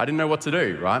didn't know what to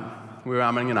do, right? We were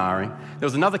umming and ahhing. There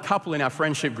was another couple in our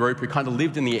friendship group who kind of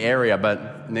lived in the area,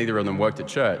 but neither of them worked at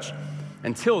church,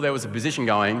 until there was a position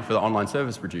going for the online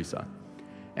service producer.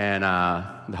 And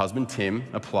the husband, Tim,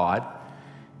 applied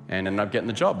and ended up getting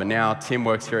the job. And now Tim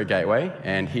works here at Gateway,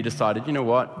 and he decided, you know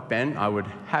what, Ben, I would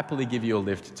happily give you a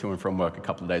lift to and from work a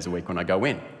couple of days a week when I go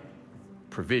in.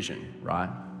 Provision, right?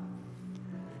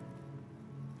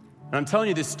 And I'm telling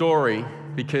you this story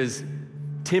because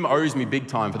Tim owes me big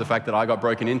time for the fact that I got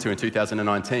broken into in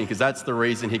 2019, because that's the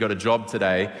reason he got a job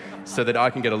today, so that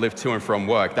I can get a lift to and from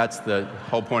work. That's the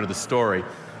whole point of the story.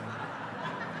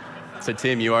 So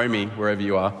Tim, you owe me wherever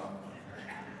you are.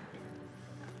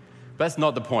 But that's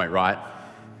not the point, right?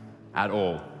 At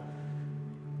all.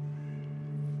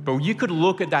 But you could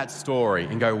look at that story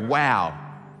and go, wow,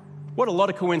 what a lot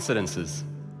of coincidences.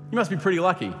 You must be pretty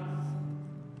lucky.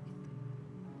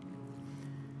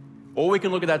 Or we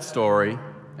can look at that story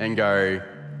and go,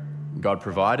 God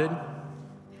provided,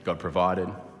 God provided,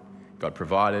 God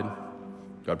provided,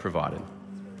 God provided.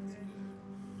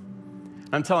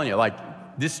 I'm telling you, like,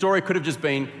 this story could have just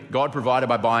been God provided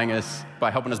by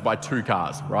helping us buy 2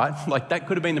 cars, right? Like, that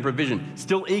could have been the provision.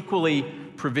 Still equally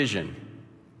provision.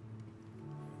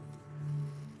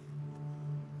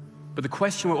 But the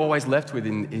question we're always left with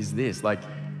is this, like,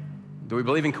 do we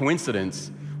believe in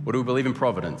coincidence or do we believe in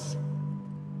providence?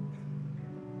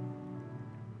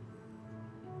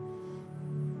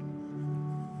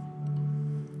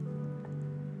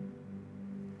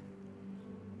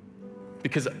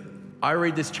 Because I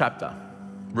read this chapter,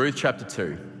 Ruth chapter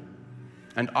 2,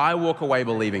 and I walk away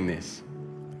believing this.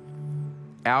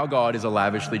 Our God is a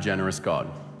lavishly generous God.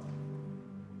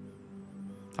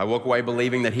 I walk away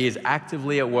believing that He is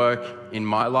actively at work in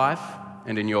my life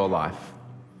and in your life.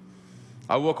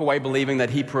 I walk away believing that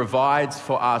He provides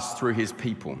for us through His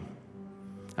people.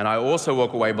 And I also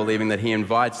walk away believing that He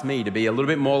invites me to be a little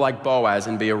bit more like Boaz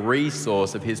and be a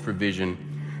resource of His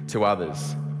provision to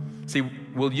others. See,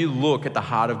 will you look at the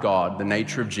heart of God, the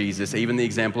nature of Jesus, even the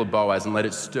example of Boaz, and let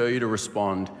it stir you to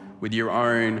respond with your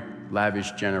own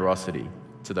lavish generosity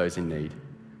to those in need?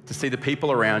 To see the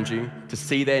people around you, to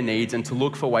see their needs, and to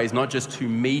look for ways not just to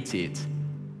meet it,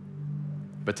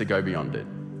 but to go beyond it.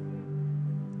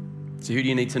 So who do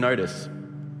you need to notice?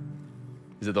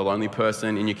 Is it the lonely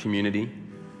person in your community?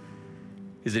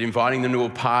 Is it inviting them to a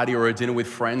party or a dinner with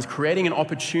friends, creating an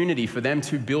opportunity for them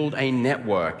to build a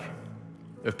network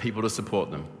of people to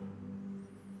support them?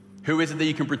 Who is it that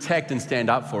you can protect and stand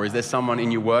up for? Is there someone in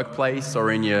your workplace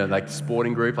or in your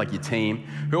sporting group, like your team,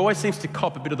 who always seems to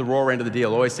cop a bit of the raw end of the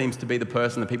deal, always seems to be the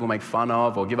person that people make fun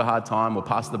of or give a hard time or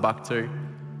pass the buck to?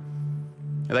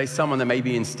 Are they someone that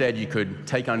maybe instead you could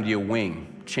take under your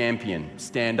wing, champion,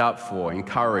 stand up for,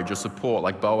 encourage or support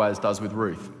like Boaz does with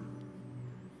Ruth?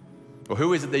 Or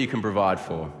who is it that you can provide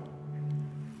for?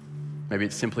 Maybe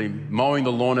it's simply mowing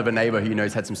the lawn of a neighbor who you know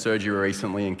has had some surgery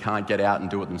recently and can't get out and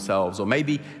do it themselves. Or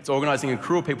maybe it's organizing a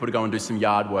crew of people to go and do some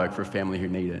yard work for a family who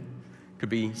need it. It could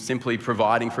be simply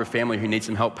providing for a family who needs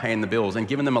some help paying the bills and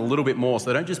giving them a little bit more so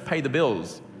they don't just pay the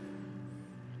bills,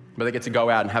 but they get to go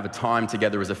out and have a time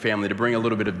together as a family to bring a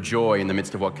little bit of joy in the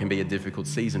midst of what can be a difficult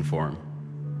season for them.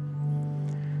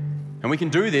 And we can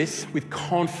do this with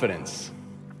confidence,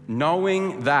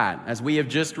 knowing that, as we have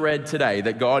just read today,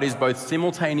 that God is both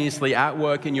simultaneously at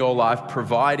work in your life,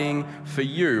 providing for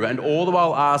you, and all the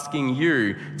while asking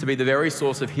you to be the very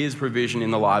source of His provision in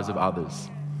the lives of others.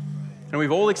 And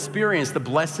we've all experienced the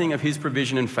blessing of His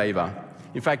provision and favor.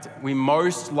 In fact, we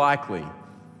most likely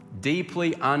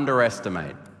deeply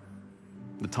underestimate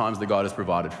the times that God has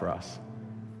provided for us.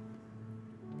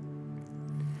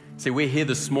 See, we're here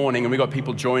this morning and we've got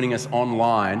people joining us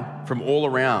online from all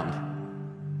around.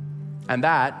 And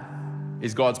that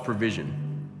is God's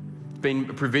provision. It's been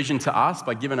a provision to us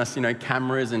by giving us,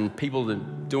 cameras and people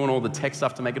doing all the tech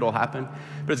stuff to make it all happen.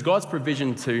 But it's God's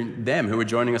provision to them who are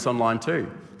joining us online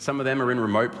too. Some of them are in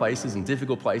remote places and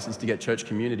difficult places to get church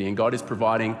community. And God is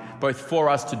providing both for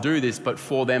us to do this, but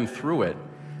for them through it.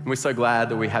 And we're so glad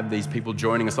that we have these people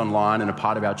joining us online and a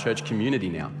part of our church community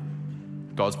now.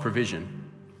 God's provision.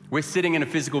 We're sitting in a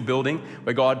physical building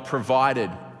where God provided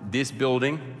this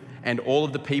building and all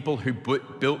of the people who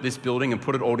built this building and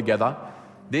put it all together.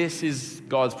 This is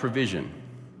God's provision.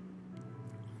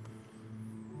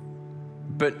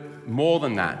 But more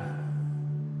than that,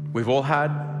 we've all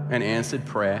had an answered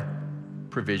prayer,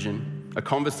 provision, a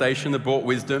conversation that brought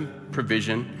wisdom,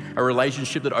 provision, a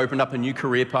relationship that opened up a new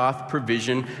career path,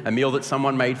 provision, a meal that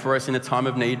someone made for us in a time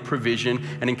of need, provision,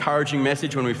 an encouraging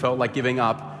message when we felt like giving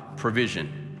up,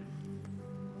 provision.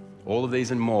 All of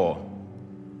these and more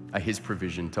are His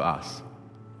provision to us.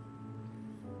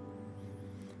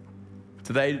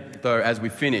 Today, though, as we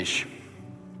finish,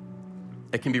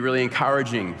 it can be really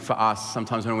encouraging for us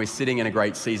sometimes when we're sitting in a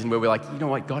great season where we're like, you know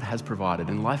what, God has provided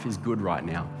and life is good right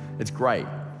now. It's great.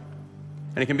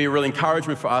 And it can be a real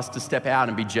encouragement for us to step out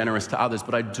and be generous to others.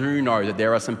 But I do know that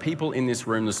there are some people in this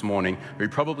room this morning who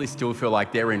probably still feel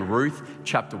like they're in Ruth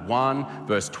chapter 1,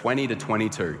 verse 20 to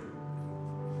 22.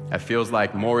 It feels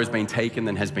like more has been taken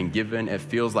than has been given. It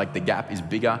feels like the gap is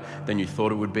bigger than you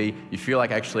thought it would be. You feel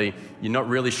like actually you're not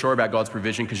really sure about God's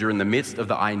provision because you're in the midst of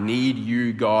the I need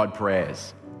you, God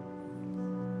prayers.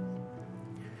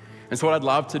 And so what I'd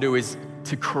love to do is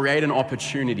to create an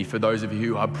opportunity for those of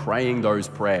you who are praying those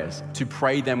prayers, to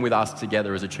pray them with us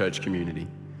together as a church community.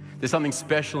 There's something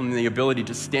special in the ability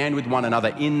to stand with one another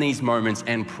in these moments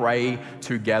and pray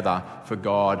together for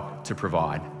God to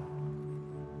provide.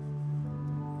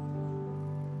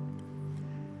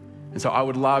 And so I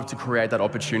would love to create that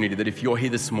opportunity that if you're here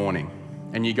this morning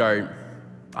and you go,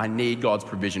 I need God's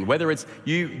provision, whether it's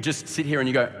you just sit here and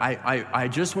you go, I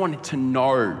just want to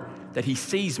know that He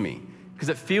sees me because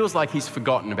it feels like He's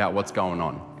forgotten about what's going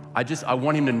on. I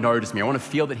want Him to notice me. I want to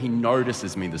feel that He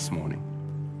notices me this morning.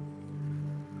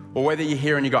 Or whether you're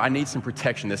here and you go, I need some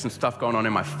protection. There's some stuff going on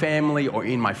in my family or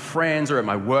in my friends or at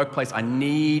my workplace. I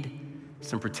need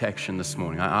some protection this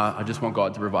morning. I just want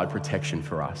God to provide protection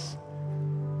for us.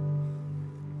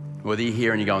 Whether you're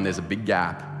here and you're going, there's a big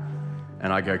gap,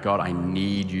 and I go, God, I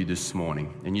need you this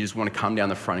morning. And you just want to come down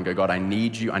the front and go, God, I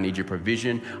need you. I need your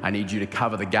provision. I need you to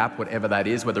cover the gap, whatever that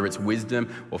is, whether it's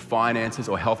wisdom or finances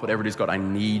or health, whatever it is, God, I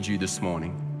need you this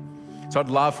morning. So I'd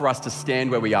love for us to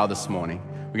stand where we are this morning.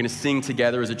 We're going to sing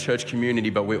together as a church community,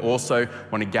 but we also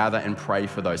want to gather and pray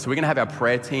for those. So we're going to have our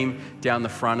prayer team down the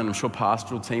front, and I'm sure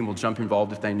pastoral team will jump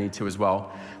involved if they need to as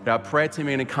well. But our prayer team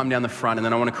are going to come down the front, and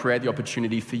then I want to create the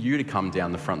opportunity for you to come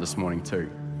down the front this morning too.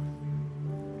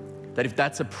 That if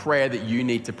that's a prayer that you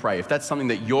need to pray, if that's something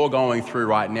that you're going through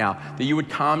right now, that you would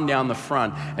come down the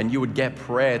front and you would get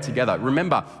prayer together.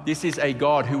 Remember, this is a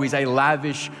God who is a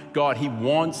lavish God. He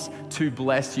wants to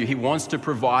bless you. He wants to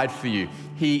provide for you.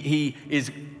 He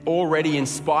is already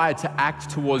inspired to act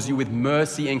towards you with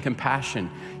mercy and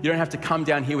compassion. You don't have to come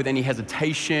down here with any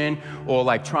hesitation or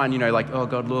like try and, oh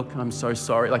God, look, I'm so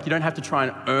sorry. Like you don't have to try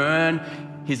and earn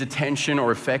his attention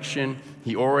or affection.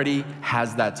 He already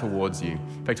has that towards you.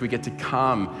 In fact, we get to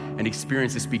come and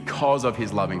experience this because of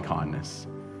his loving kindness,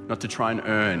 not to try and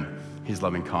earn his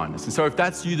loving kindness. And so if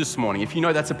that's you this morning, if you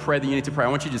know that's a prayer that you need to pray, I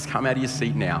want you to just come out of your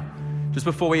seat now. Just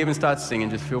before we even start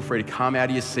singing, just feel free to come out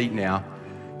of your seat now.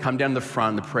 Come down to the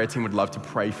front. The prayer team would love to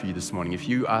pray for you this morning. If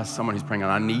you are someone who's praying,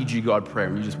 I need you, God, prayer,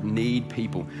 and you just need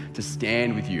people to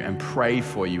stand with you and pray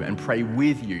for you and pray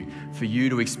with you for you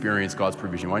to experience God's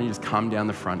provision, why don't you just come down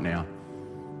the front now?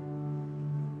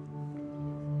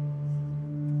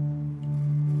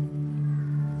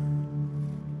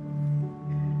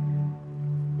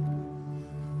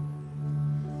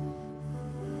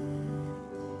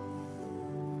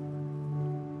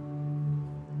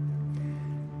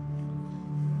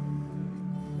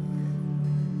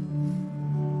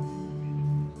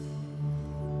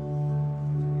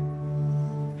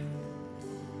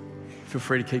 Feel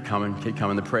free to keep coming.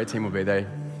 The prayer team will be there,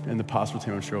 and the pastoral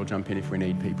team, I'm sure, will jump in if we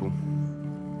need people.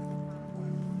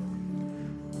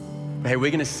 But hey, we're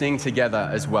going to sing together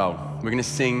as well. We're going to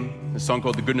sing a song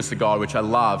called The Goodness of God, which I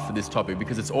love for this topic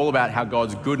because it's all about how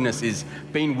God's goodness is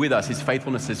been with us. His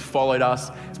faithfulness has followed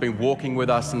us. It's been walking with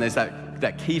us. And there's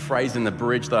that key phrase in the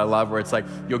bridge that I love where it's like,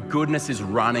 your goodness is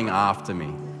running after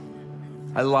me.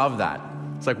 I love that.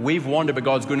 It's like we've wandered, but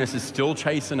God's goodness is still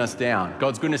chasing us down.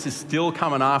 God's goodness is still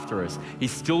coming after us. He's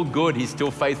still good. He's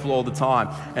still faithful all the time.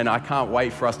 And I can't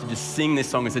wait for us to just sing this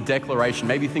song as a declaration.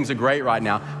 Maybe things are great right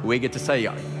now, but we get to say,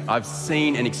 I've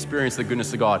seen and experienced the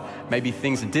goodness of God. Maybe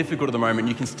things are difficult at the moment.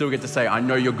 You can still get to say, I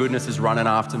know your goodness is running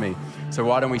after me. So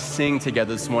why don't we sing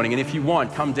together this morning? And if you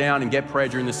want, come down and get prayer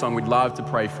during this song. We'd love to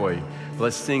pray for you. But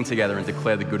let's sing together and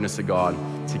declare the goodness of God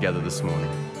together this morning.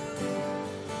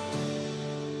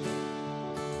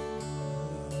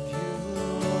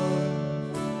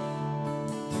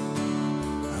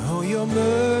 Your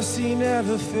mercy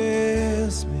never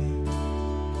fails me.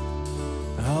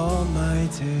 All my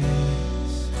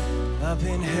days I've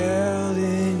been held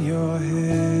in your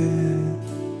hand.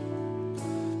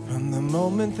 From the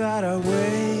moment that I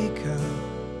wake up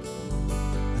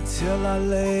until I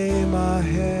lay my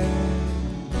head,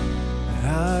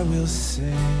 I will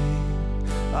sing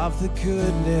of the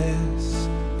goodness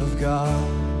of God.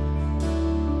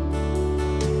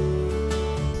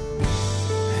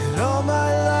 And all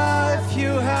my life you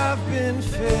have been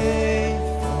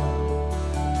faithful,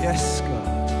 yes,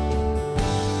 God.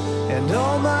 And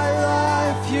all my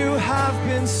life you have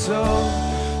been so,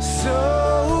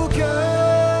 so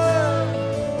good.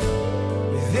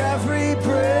 With every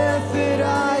breath that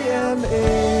I am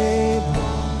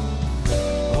able,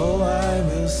 oh, I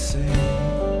will sing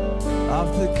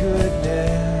of the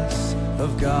goodness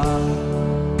of God.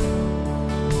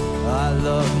 I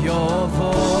love your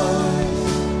voice.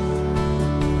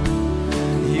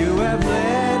 You have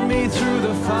led me through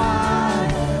the fire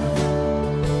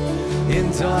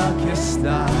in darkest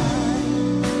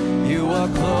night. You are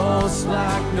close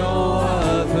like no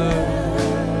other.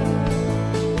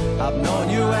 I've known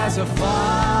you as a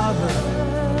father.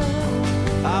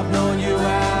 I've known you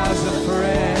as a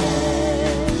friend.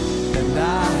 And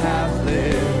I have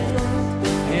lived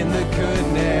in the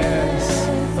goodness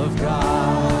of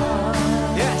God.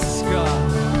 Yes, God.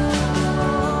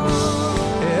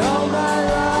 All my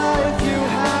life you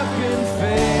have been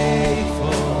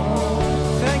faithful.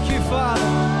 Thank you, Father.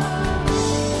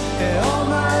 All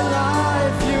my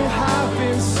life you have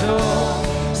been so,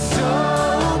 so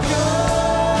good.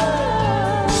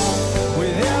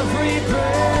 With every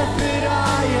breath that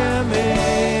I am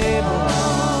able,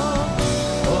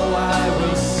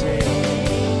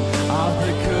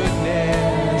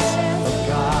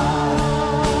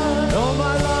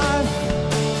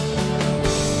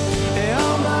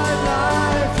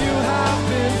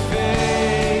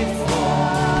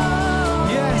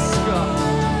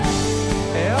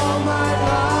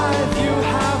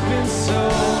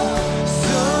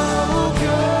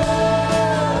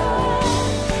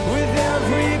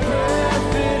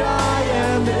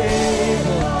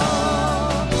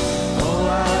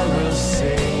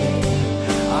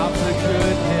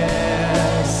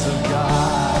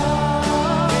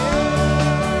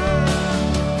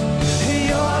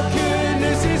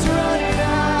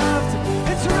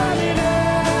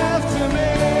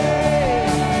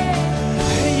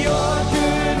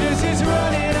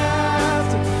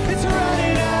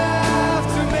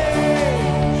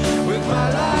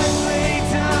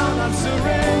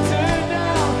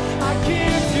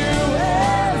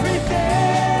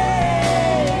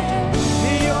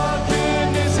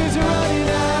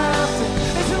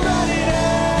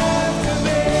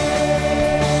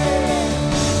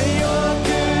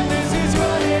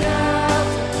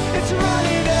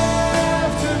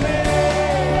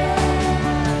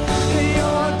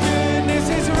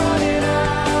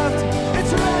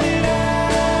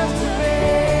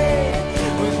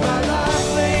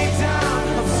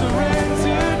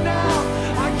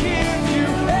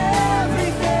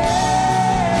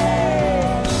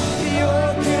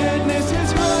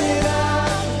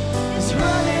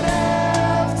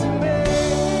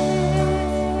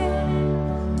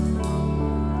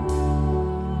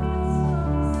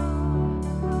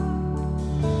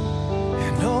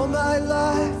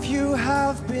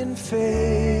 have been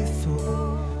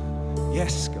faithful.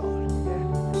 Yes, God.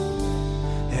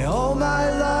 And all my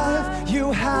life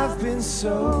you have been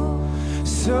so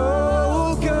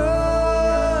good.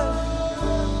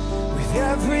 With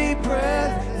every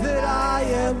breath that I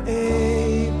am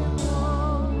able,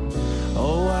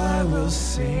 oh, I will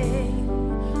sing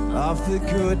of the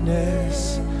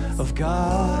goodness of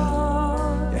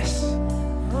God. Yes,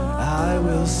 I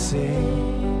will sing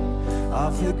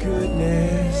of the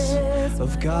goodness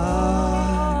of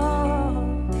God.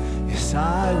 Yes,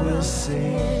 I will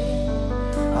sing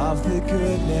of the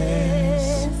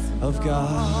goodness of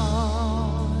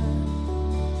God.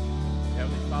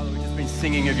 Heavenly Father, we've just been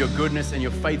singing of your goodness and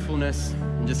your faithfulness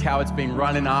and just how it's been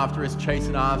running after us,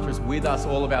 chasing after us, with us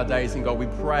all of our days. And God, we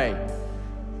pray,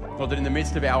 Lord, that in the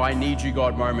midst of our I need you,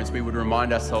 God moments, we would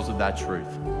remind ourselves of that truth.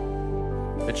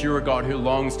 That you're a God who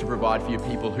longs to provide for your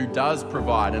people, who does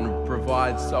provide and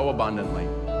provides so abundantly.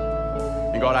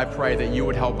 And God, I pray that you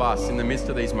would help us in the midst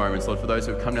of these moments, Lord, for those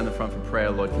who have come down the front for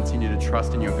prayer, Lord, continue to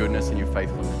trust in your goodness and your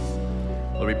faithfulness.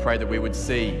 Lord, we pray that we would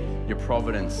see your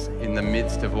providence in the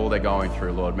midst of all they're going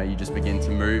through, Lord. May you just begin to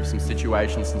move some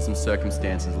situations and some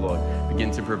circumstances, Lord.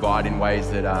 Begin to provide in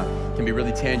ways that can be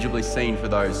really tangibly seen for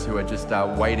those who are just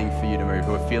waiting for you to move,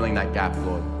 who are feeling that gap,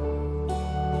 Lord.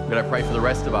 But I pray for the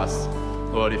rest of us,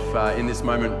 Lord, if in this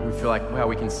moment we feel like, wow,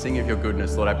 we can sing of your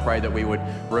goodness, Lord, I pray that we would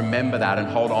remember that and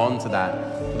hold on to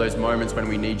that for those moments when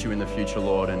we need you in the future,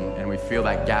 Lord, and we feel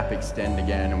that gap extend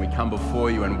again, and we come before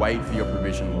you and wait for your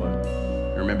provision, Lord.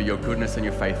 Remember your goodness and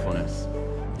your faithfulness.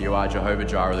 You are Jehovah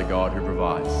Jireh, the God who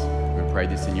provides. We pray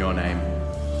this in your name.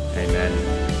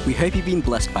 Amen. We hope you've been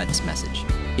blessed by this message.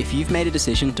 If you've made a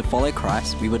decision to follow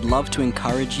Christ, we would love to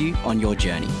encourage you on your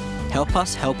journey. Help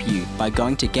us help you by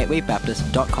going to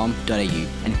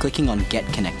gatewaybaptist.com.au and clicking on Get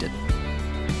Connected.